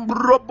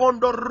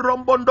Imbrobondo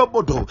Rombondo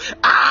Bodo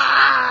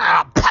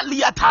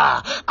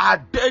Paliata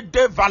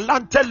Adede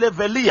Valante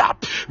Levelia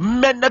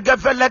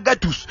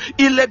Menegavelegatus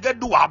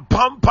Ilegedua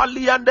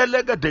Pampali and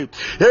delegate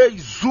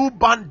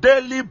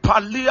Zubandeli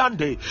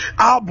Paliande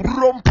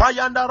Abrom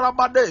Payanda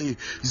Rabade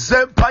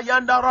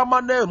Zempayanda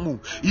Ramanemu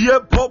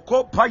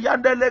Yepoko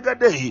Payande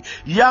Legade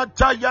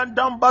Yata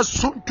Yandamba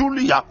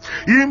Suntulia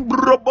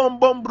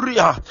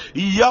Imbrobombria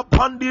ya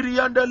pandiri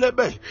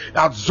yandelebe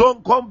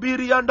azon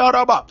kombiri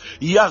yandaraba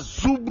ya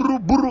zubru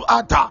buru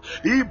ata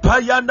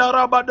ipayanda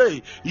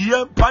rabade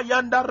ya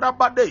payanda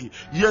rabade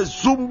ya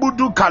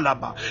zumbudu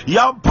kalaba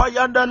ya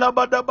payanda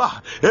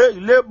labadaba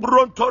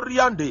lebron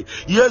toriande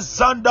ya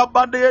zanda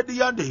bade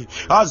diande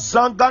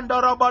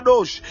azanganda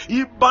rabadosh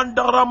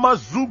ibanda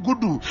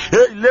ramazugudu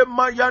le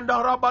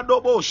mayanda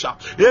rabadobosha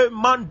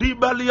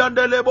mandibali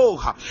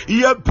yandeleboha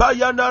ya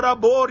payanda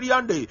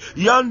raboriande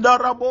yanda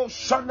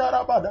rabosha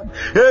narabada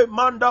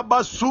manda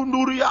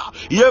basunduria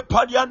ye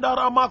payanda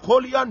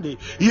ramakoliande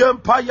ye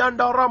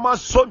payanda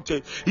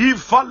ramasonte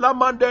ifala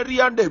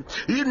manderiande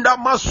inda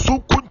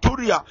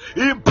masukunturia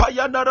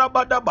impayanda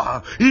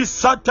rabadaba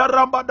isata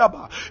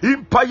rabadaba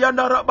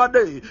impayanda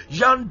rabade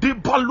yandi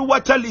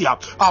baluatelia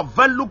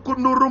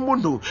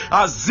avelukunurumunu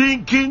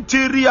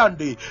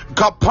azinkintiriande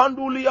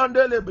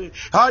kapanduliandelebe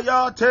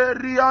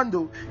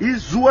ayateriando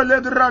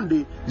izuele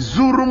grande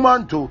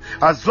zurumanto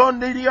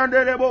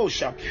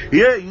azondiriandelebosha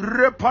ye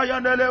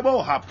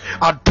repayandeleboha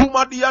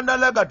Aduma dianda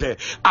legate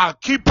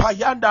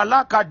akipayanda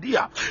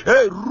lakadia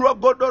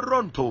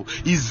rogodoronto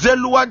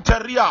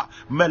izeluanteria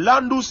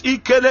melandus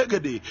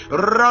ikelegede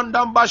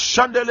randamba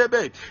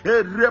shandelebe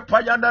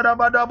repayanda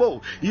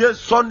rabadabo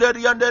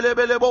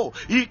yesonderiandelebelebo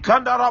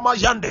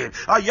ikandaramajande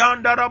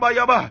ayanda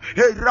rabayaba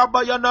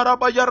rabayana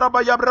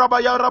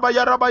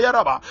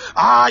rabaya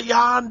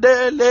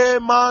ayandele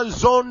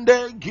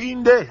manzonde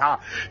ginde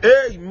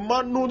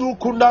manudu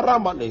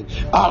kundaramane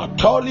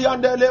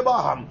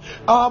atoliandelebaham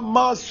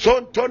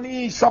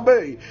Sontoni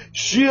Sabe,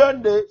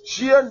 Shiende,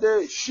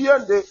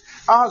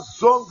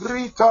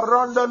 Azongri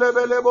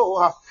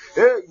tarandelebeleboha.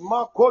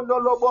 Makondo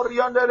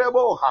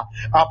loboriandeleboha.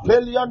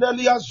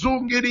 Apeliandelia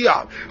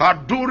zungiria.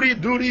 Aduri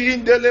duri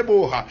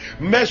indeleboha.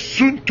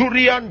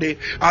 Mesunturiande.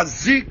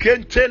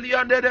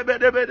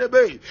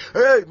 Azikenteliandebedebedebe.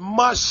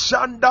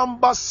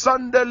 Mashandamba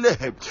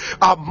sandele.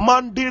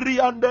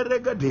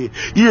 Amandirianderegade.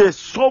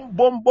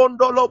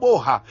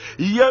 Yesombondoloboha.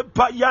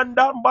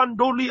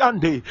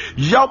 Yempayandambandoliande.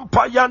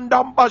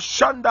 Yampayandamba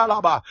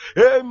shandalaba.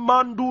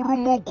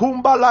 Mandurumu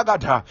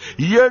lagata.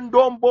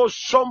 Yendombo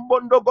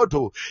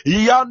sombondogoto.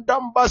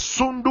 Yandamba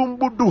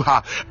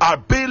sundumbuduha.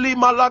 Abili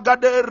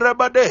malagade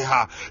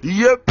rebadeha.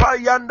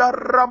 Yepayanda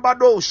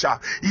rambadosha.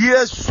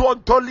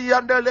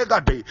 Yesontoliande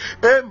legade.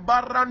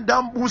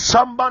 Embarandambu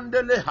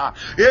sambandeleha.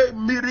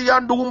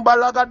 Miriandumba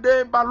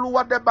lagade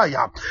balua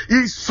debaya.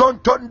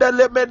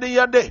 Isontondele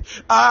mediade.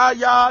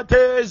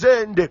 Ayate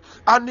zende.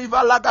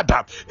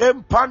 Anivalagada.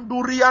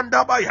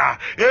 Empanduriandabaya.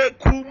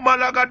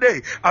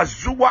 Kumalagade.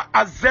 Azua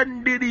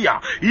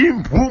azendiria.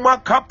 Impuma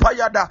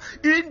kapayada.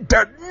 In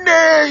the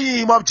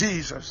name of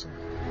Jesus.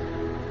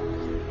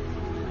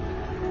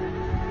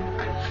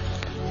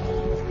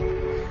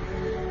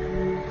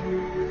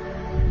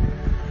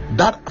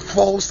 That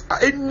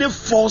any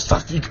false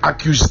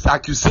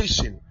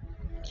accusation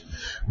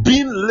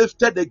being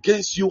lifted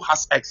against you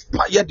has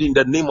expired in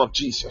the name of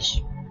Jesus.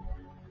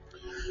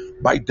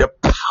 By the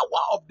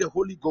power of the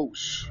Holy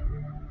Ghost.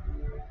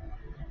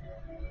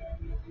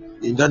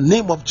 In the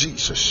name of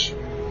Jesus.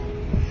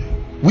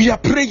 We are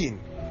praying.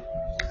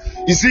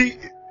 You see,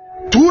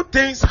 two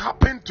things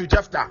happened to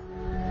Jephthah.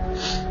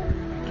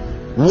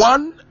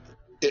 One,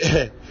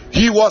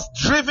 he was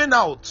driven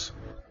out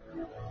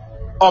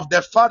of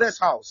the father's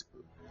house.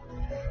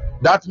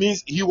 That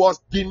means he was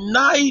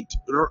denied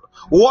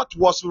what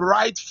was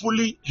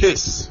rightfully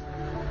his.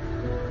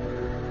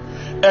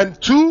 And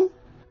two,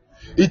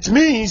 it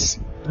means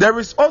there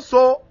is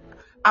also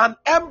an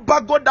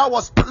embargo that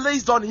was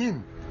placed on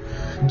him.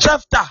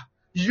 Jephthah,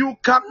 you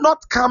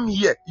cannot come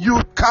here.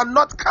 You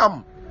cannot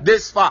come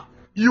this far.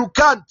 You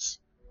can't.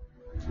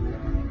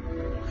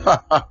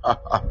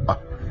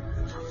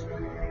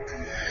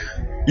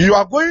 You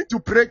are going to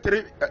pray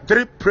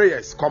three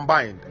prayers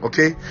combined.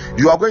 Okay,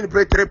 you are going to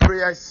pray three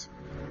prayers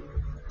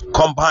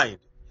combined.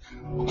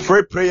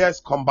 Three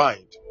prayers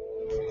combined.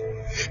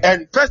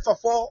 And first of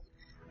all,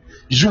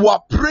 you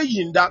are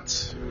praying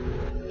that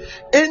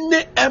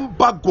any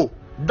embargo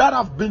that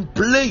have been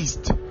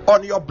placed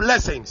on your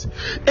blessings,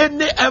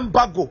 any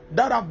embargo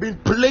that have been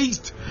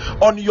placed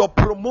on your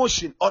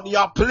promotion, on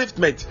your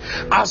upliftment,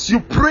 as you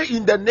pray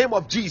in the name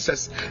of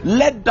Jesus,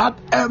 let that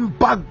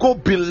embargo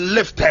be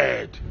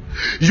lifted.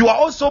 You are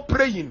also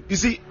praying. You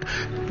see,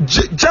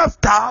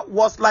 Jephthah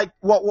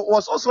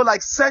was also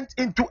like sent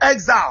into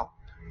exile.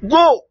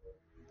 Go.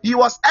 He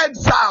was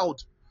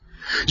exiled.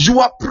 You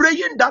are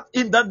praying that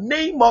in the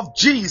name of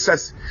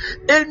Jesus,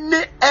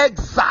 any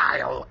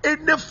exile,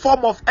 any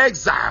form of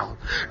exile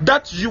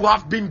that you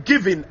have been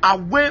given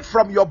away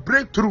from your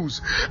breakthroughs,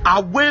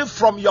 away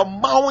from your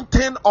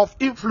mountain of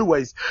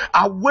influence,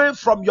 away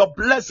from your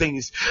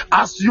blessings,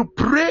 as you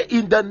pray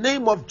in the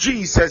name of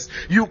Jesus,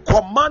 you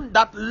command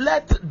that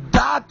let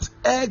that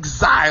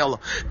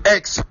exile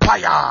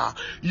expire.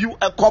 You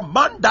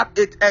command that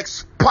it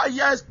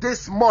expires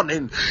this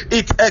morning.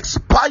 It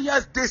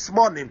expires this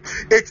morning.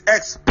 It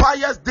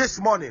expires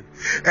this morning.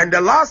 And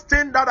the last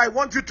thing that I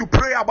want you to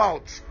pray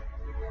about,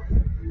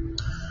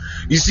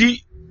 you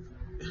see,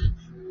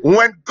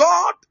 when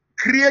God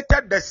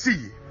created the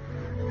sea,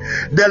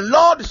 the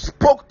Lord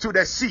spoke to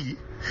the sea.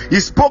 He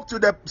spoke to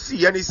the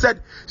sea and he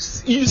said,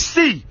 you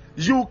see,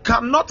 you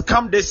cannot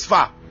come this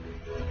far.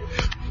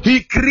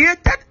 He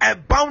created a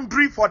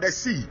boundary for the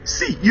sea.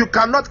 See, you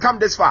cannot come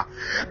this far.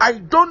 I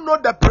don't know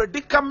the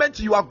predicament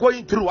you are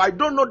going through. I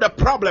don't know the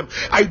problem.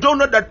 I don't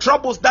know the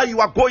troubles that you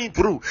are going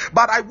through.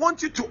 But I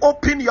want you to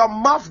open your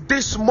mouth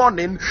this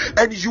morning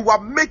and you are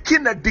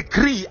making a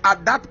decree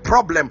at that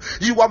problem.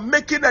 You are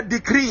making a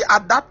decree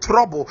at that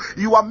trouble.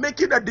 You are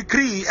making a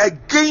decree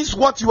against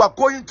what you are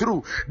going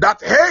through.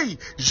 That, hey,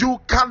 you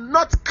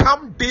cannot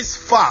come this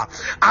far.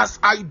 As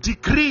I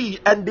decree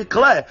and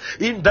declare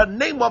in the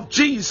name of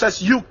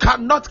Jesus, you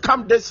cannot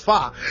come this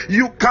far.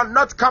 You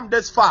cannot come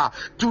this far.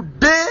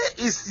 Today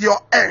is your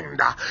end.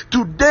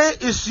 Today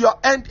is your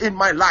end in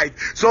my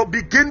life. So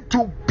begin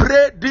to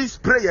pray these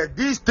prayers,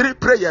 these three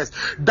prayers,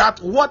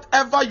 that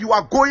whatever you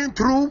are going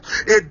through,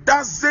 it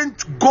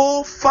doesn't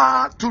go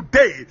far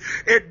today.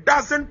 It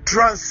doesn't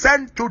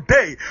transcend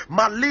today.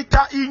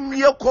 Malita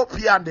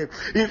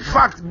inyokopiande. In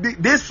fact,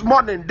 this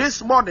morning,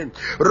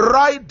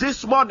 right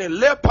this morning,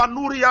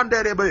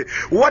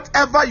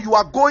 whatever you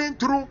are going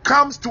through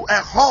comes to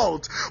a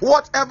halt.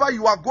 Whatever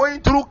you are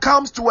going through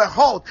comes to a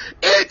halt.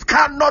 It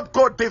cannot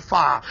go this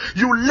far.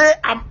 You lay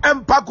an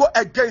embargo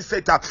against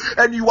it,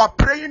 and you are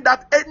praying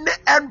that any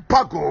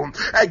embargo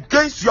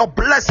against your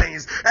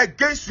blessings,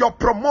 against your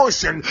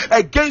promotion,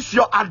 against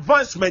your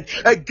advancement,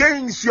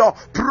 against your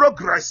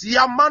progress,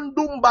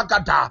 Yamandum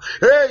Bagada,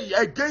 hey,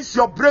 against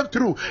your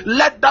breakthrough,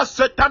 let that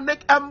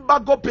satanic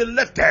embargo be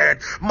lifted.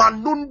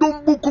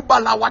 Manundum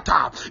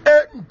Bukubalawata,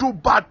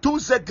 Endubatu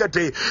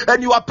Zegete.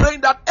 And you are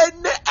praying that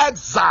any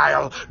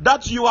exile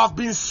that you have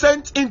been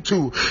sent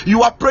into,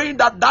 you are praying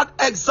that that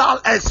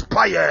exile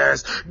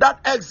expires. That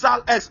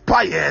exile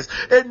expires.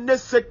 Any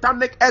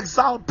satanic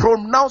exile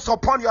pronounced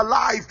upon your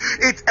life,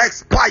 it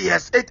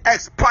expires. It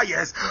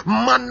expires.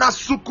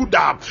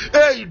 Manasukuda,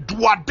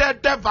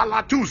 duadede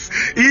valatus,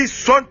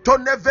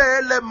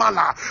 isontonevele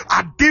mala,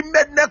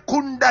 adimene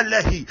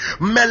kundalehi,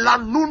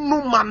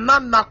 melanunu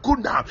manana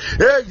kuna,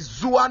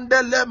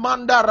 zuandele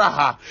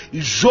mandaraha,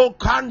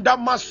 jokanda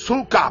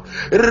masuka,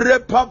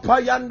 repapa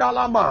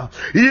yandalama,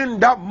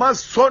 inda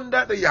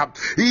masonderia,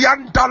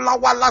 yandala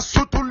wala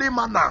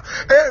sutulimana,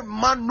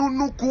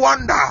 manunu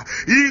kuanda,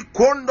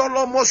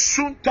 ikondolo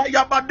mosunta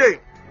yabade.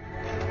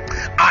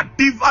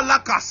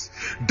 Adivalakas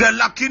de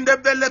la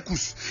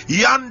kindebelekus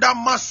yanda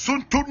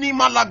masuntuni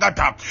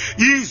malagata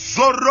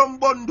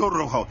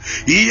izorombondoroho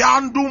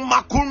yandu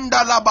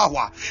makunda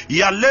labawa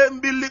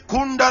yalembi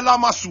likunda la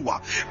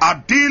masua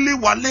adili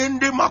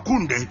walende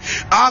makunde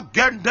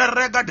agende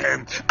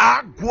regade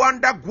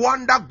agwanda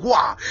gwanda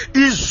gwa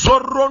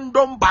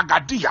izorondom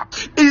bagadia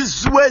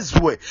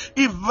izwezwe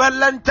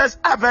ivelentes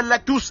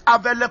aveletus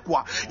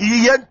avelekwa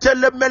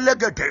yentele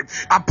melegede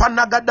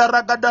apanagada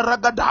ragada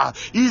ragada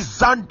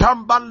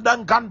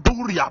izantambandan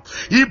ganduria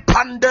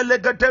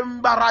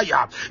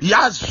ipandelegetembaraya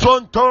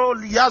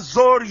yazontol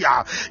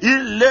yazoria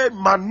ile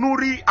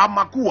manuri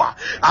amakua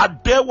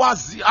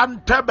adewazi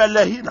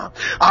antebelehina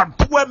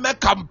adueme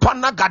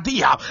kampana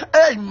gadia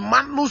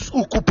manus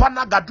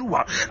ukupana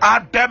gadua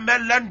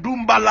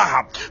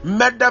ademelendumbalaha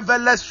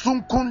medevele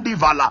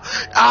sunkundivala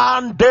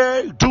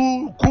ande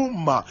du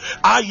kuma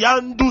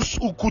ayandus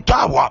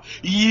ukutawa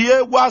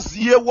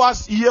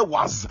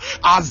yewas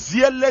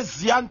aziele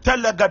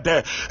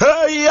ziantelegade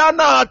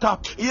yanata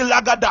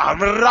ilagada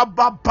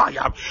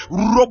rababaya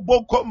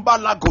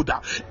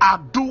robokombalagoda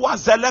adua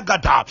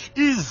zelegada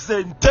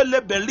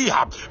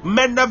izentelebelia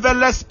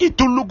meneveles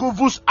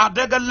ituluguvus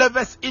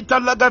adegeleves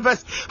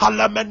italegeves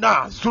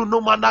halamena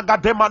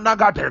zunumanagade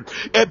managade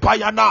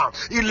epayana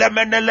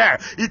ilemenele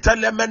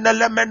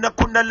itelemenele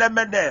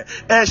menekunelemene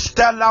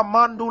estela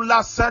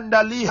mandula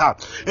sandaliha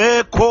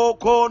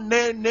ekoko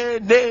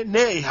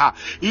neha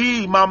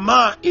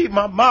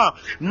imama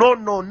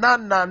no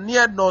nana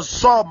nieno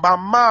so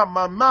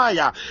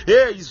mamaya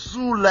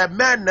zule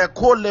mene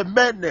kole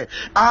mene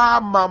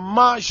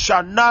mama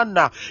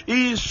shanana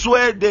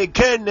iswede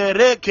kene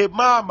reke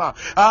mama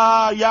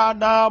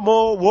ayana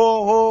mo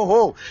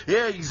ho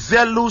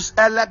zelus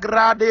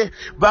elegrade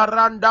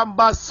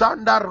barandamba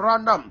sanda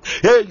randam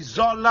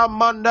zola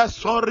manda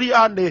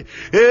soriane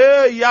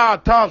ya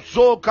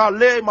tazoka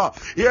lema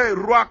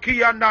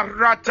ruakia na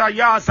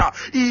ratayasa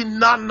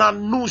inana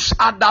nush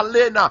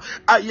adalena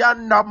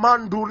ayana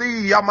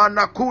manduri ya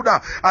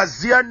manakuda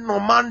azieno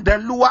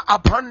mandelua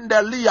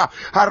apandelia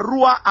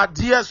harua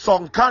adie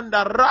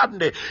sonkanda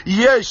rande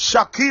ye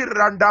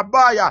shakira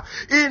ndabaya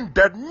in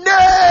the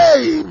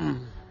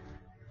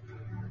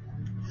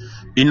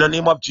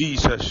name of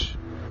Jesus.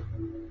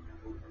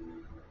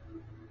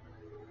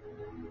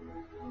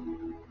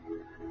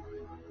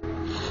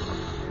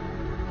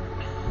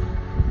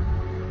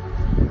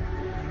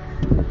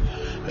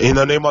 In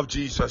the name of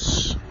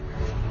Jesus.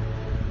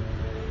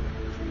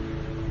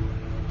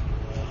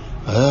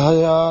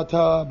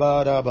 Ayata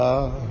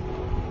baraba.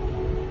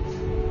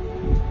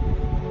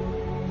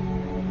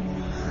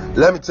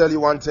 Let me tell you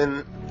one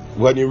thing.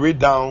 When you read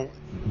down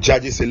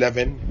Judges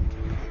 11,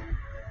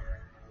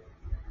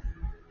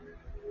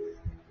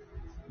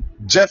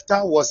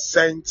 Jephthah was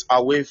sent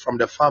away from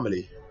the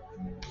family,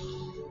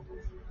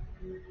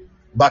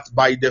 but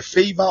by the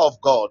favor of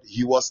God,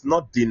 he was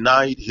not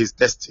denied his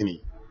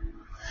destiny,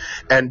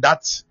 and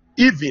that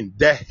even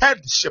the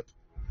headship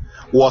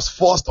was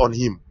forced on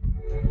him.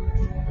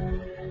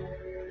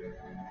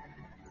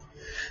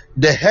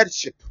 The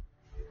headship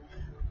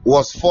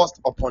was forced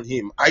upon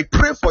him. I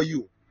pray for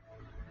you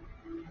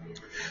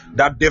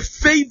that the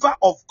favor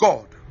of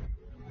God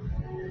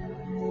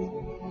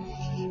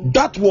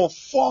that will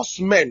force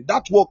men,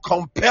 that will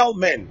compel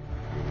men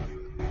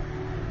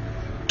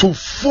to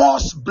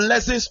force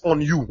blessings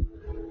on you,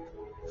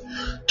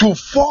 to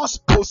force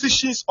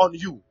positions on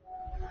you,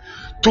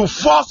 to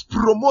force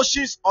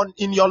promotions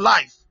in your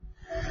life,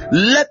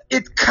 let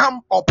it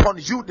come upon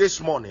you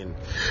this morning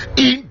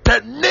in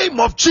the name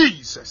of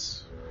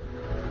Jesus.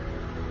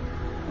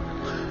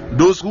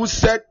 Those who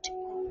said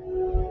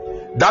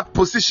that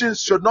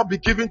positions should not be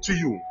given to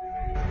you,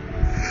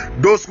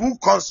 those who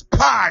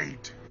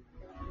conspired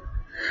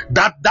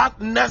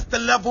that next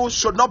level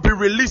should not be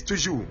released to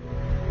you,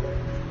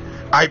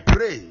 I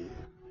pray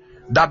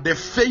that the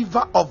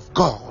favor of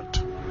God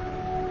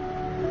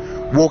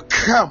will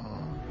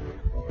come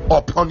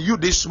upon you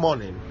this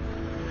morning,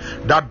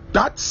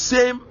 that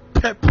same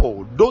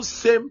people, those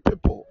same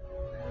people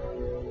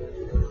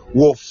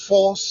will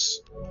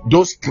force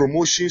those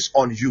promotions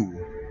on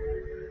you,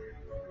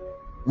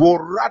 will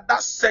rather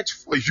search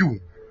for you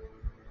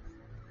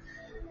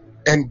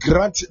and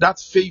grant that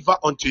favor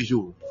unto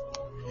you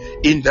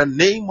in the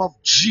name of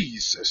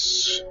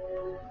Jesus,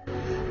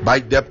 by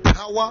the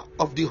power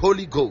of the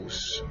Holy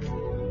Ghost.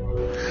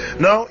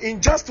 Now,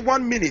 in just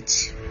 1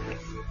 minute,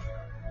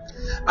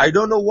 I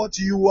don't know what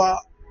you are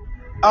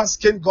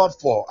asking God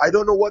for. I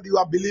don't know what you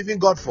are believing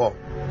God for.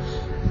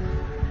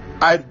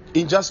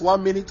 In just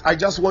 1 minute, I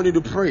just want you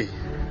to pray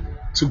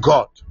to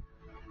God.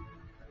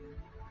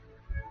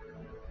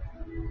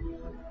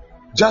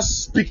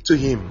 Just speak to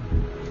Him.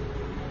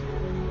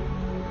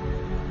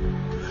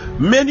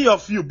 Many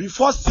of you,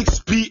 before 6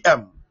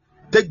 p.m.,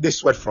 take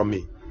this word from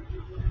me,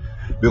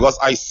 because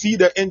I see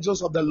the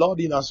angels of the Lord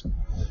in us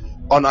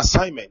on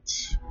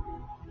assignment.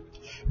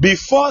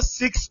 Before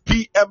 6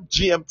 p.m.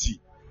 GMT,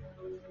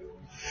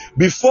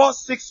 before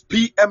 6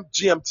 p.m.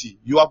 GMT,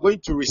 you are going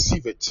to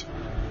receive it.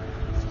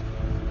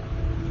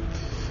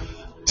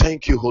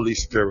 Thank you, Holy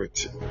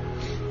Spirit.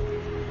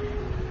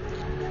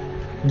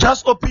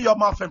 Just open your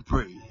mouth and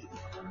pray.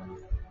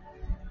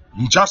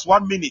 In just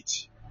 1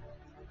 minute.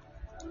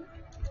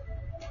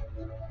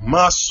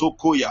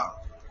 Masokoya.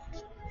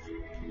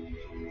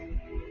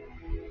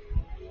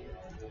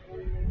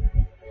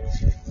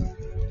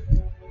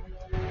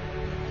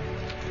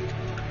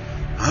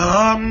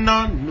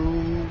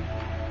 Amnanu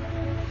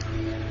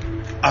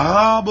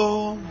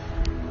Abo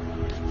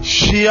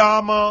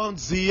Shiaman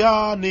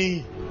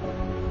Ziani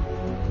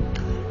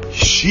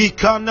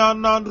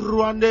Shikananan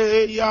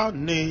Ruande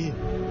Yani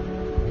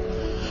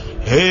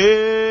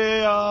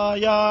He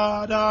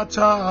Ayada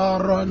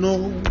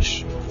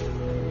Taranosh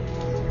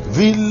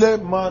Ville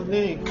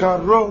Mane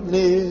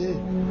Karone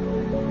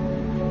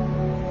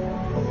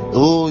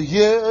Oh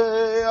Yani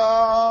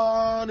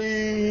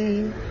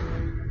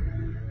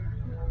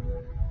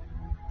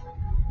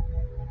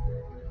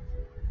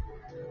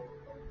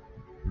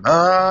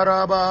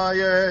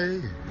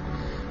Arabaye.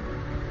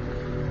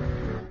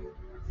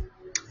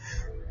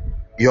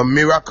 Your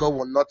miracle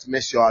will not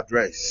miss your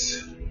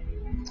address.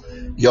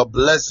 Your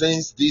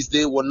blessings this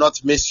day will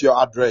not miss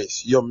your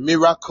address. Your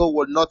miracle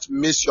will not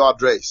miss your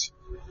address.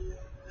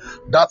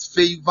 That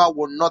favor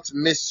will not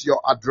miss your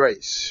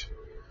address.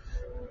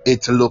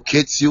 It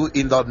locates you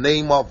in the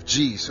name of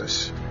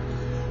Jesus.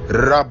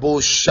 Rabo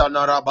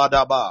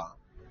Shanarabadaba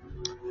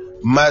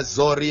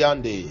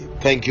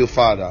Mazoriande. Thank you,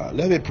 Father.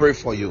 Let me pray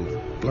for you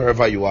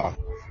wherever you are.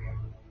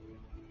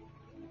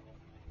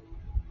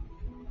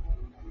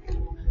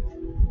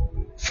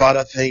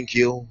 Father, thank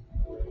you.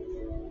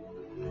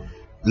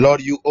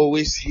 Lord, you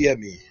always hear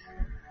me.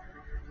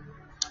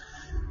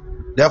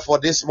 Therefore,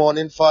 this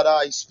morning, Father,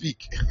 I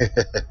speak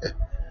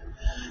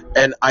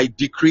and I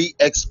decree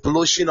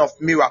explosion of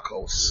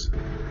miracles.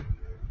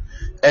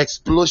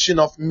 Explosion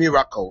of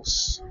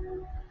miracles.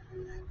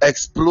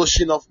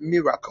 Explosion of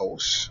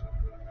miracles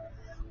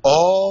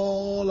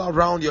all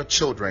around your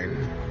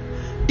children,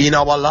 in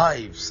our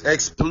lives.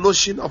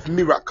 Explosion of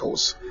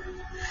miracles.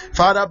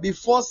 Father,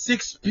 before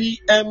 6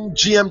 p.m.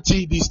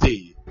 GMT this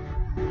day,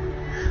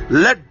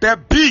 let there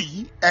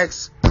be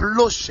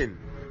explosion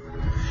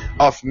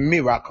of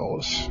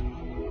miracles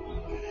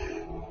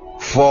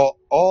for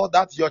all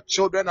that your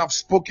children have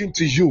spoken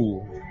to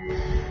you,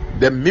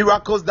 the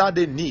miracles that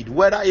they need,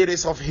 whether it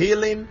is of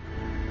healing,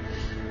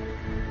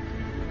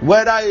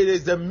 whether it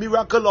is the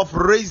miracle of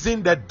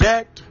raising the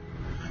dead,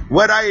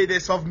 whether it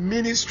is of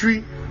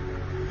ministry,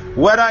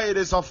 whether it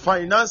is of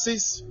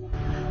finances,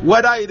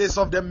 whether it is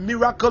of the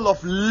miracle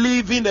of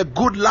living a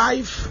good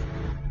life,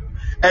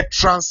 a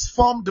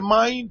transformed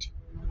mind.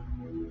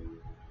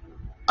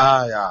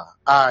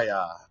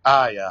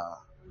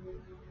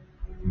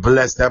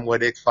 Bless them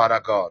with it,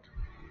 Father God.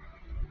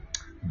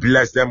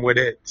 Bless them with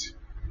it.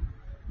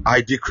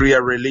 I decree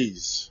a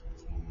release.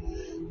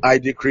 I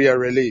decree a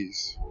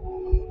release.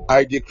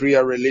 I decree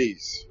a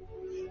release.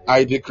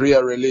 I decree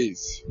a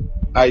release.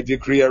 I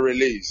decree a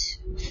release.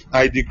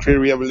 I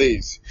decree a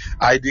release.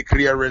 I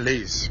decree a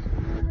release.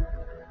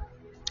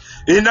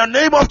 In the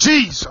name of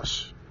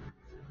Jesus.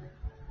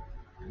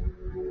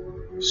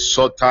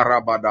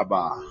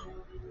 Sotarabadaba.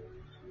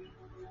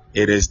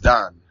 It is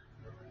done.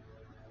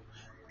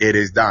 It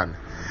is done.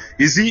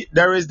 You see,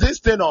 there is this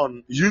thing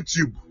on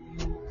YouTube.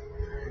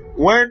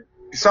 When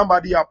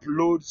somebody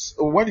uploads,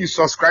 when you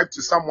subscribe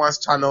to someone's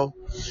channel,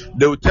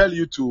 they will tell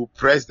you to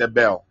press the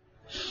bell.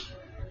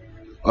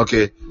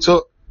 Okay,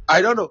 so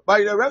I don't know,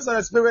 by the rest of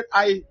the Spirit,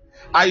 I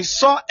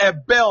saw a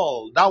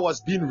bell that was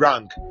being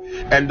rung,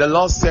 and the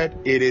Lord said,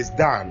 it is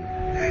done.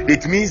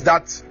 It means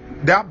that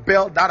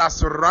bell that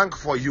has rung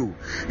for you,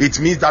 it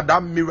means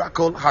that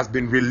miracle has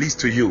been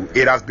released to you.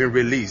 It has been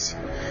released.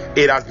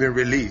 It has been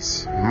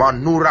released.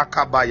 Manura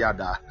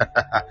kabayada.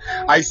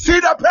 I see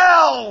the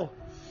bell.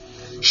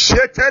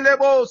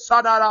 Shetelebo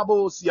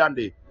sadarabo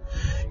siande.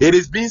 It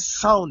is being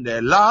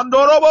sounded.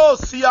 Landorobo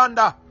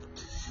sianda.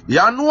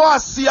 Yanua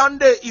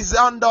siande is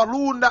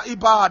andalunda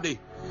ibade.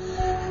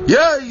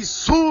 Yea,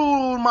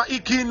 suma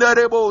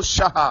ikinerebo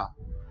shaha.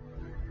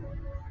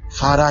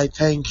 Father, I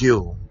thank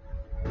you.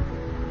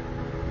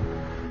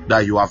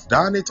 that you have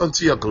done it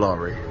unto your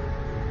glory.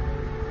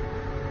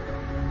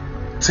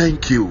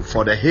 Thank you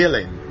for the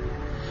healing.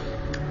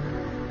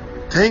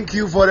 Thank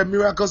you for the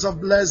miracles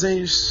of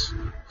blessings.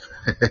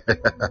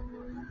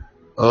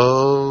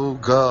 Oh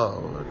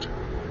God.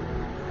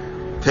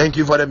 Thank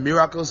you for the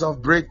miracles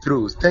of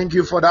breakthroughs. Thank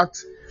you for that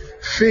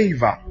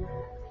favor.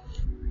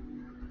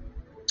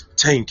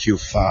 Thank you,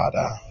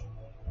 Father.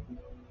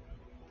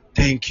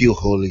 Thank you,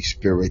 Holy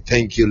Spirit.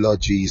 Thank you, Lord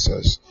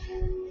Jesus.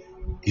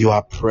 You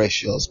are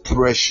precious,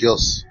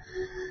 precious.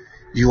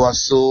 You are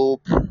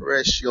so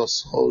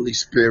precious, Holy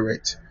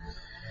Spirit.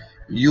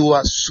 You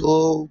are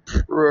so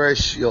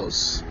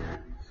precious,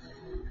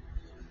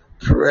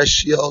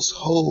 precious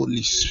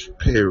Holy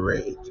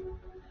Spirit.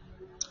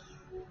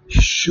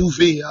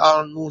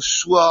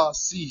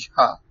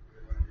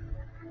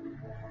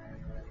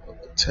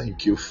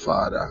 Thank you,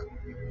 Father.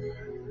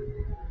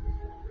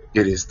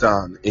 It is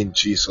done in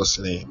Jesus'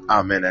 name.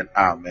 Amen and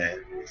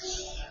amen.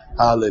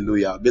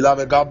 Hallelujah.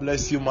 Beloved, God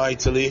bless you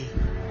mightily.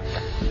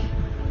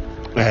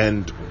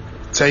 And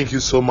thank you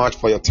so much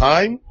for your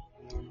time.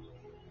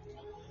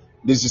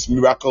 This is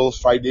Miracle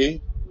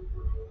Friday.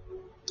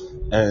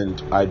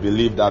 And I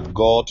believe that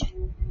God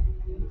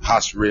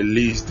has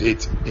released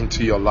it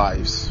into your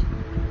lives.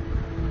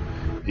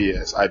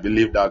 Yes, I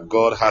believe that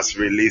God has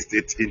released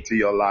it into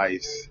your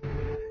lives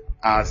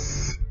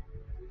as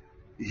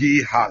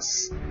He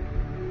has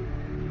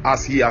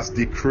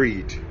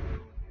decreed.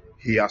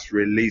 He has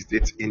released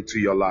it into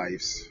your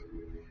lives.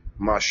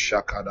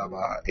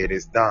 Mashakadaba. It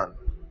is done.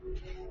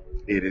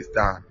 It is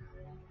done.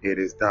 It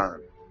is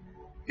done.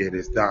 It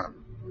is done.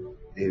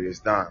 It is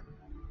done.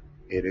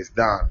 It is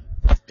done.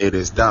 It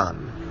is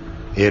done.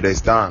 It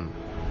is done.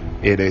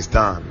 It is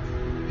done.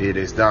 It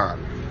is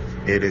done.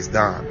 It is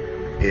done.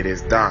 It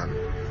is done.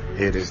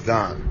 It is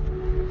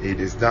done. It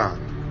is done.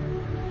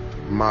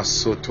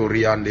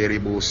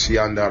 Masotorianderibu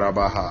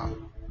siandarabaha.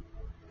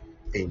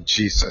 In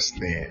Jesus'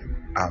 name.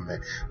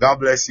 Amen. God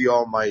bless you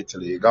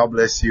almightily. God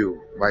bless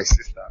you, my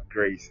sister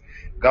Grace.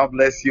 God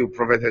bless you,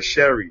 Prophet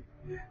Sherry.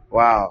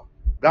 Wow.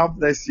 God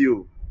bless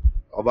you,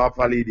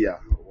 Obapa Lydia.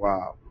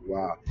 Wow.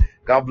 Wow.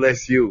 God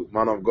bless you,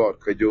 man of God,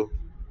 Kojo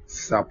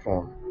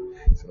Sapon.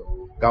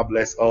 So God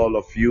bless all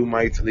of you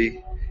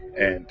mightily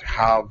and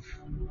have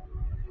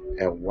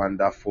a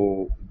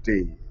wonderful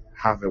day.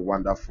 Have a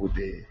wonderful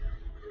day.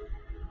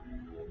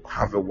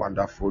 Have a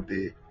wonderful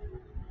day.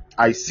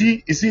 I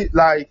see, is it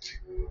like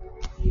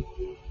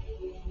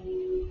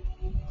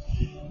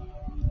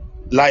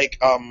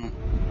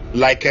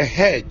a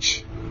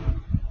hedge,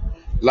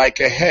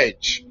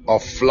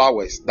 of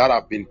flowers that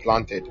have been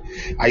planted.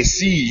 I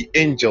see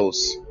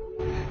angels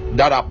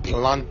that are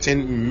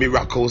planting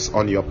miracles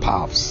on your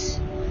paths.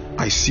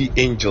 I see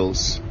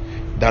angels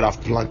that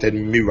have planted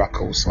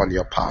miracles on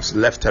your paths,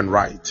 left and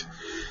right.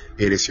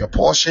 It is your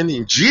portion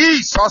in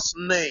Jesus'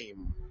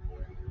 name.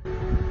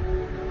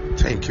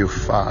 Thank you,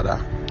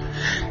 Father.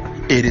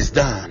 It is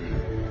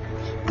done.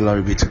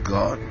 Glory be to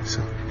God.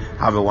 So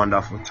have a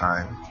wonderful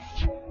time.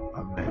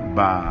 Amen.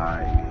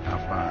 Bye.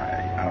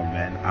 Bye.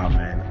 Amen.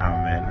 Amen.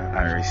 Amen.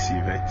 I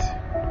receive it.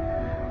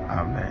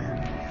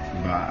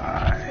 Amen.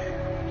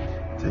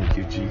 Bye. Thank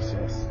you,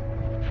 Jesus.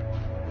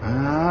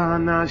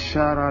 Ana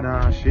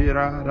sharada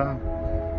shirada.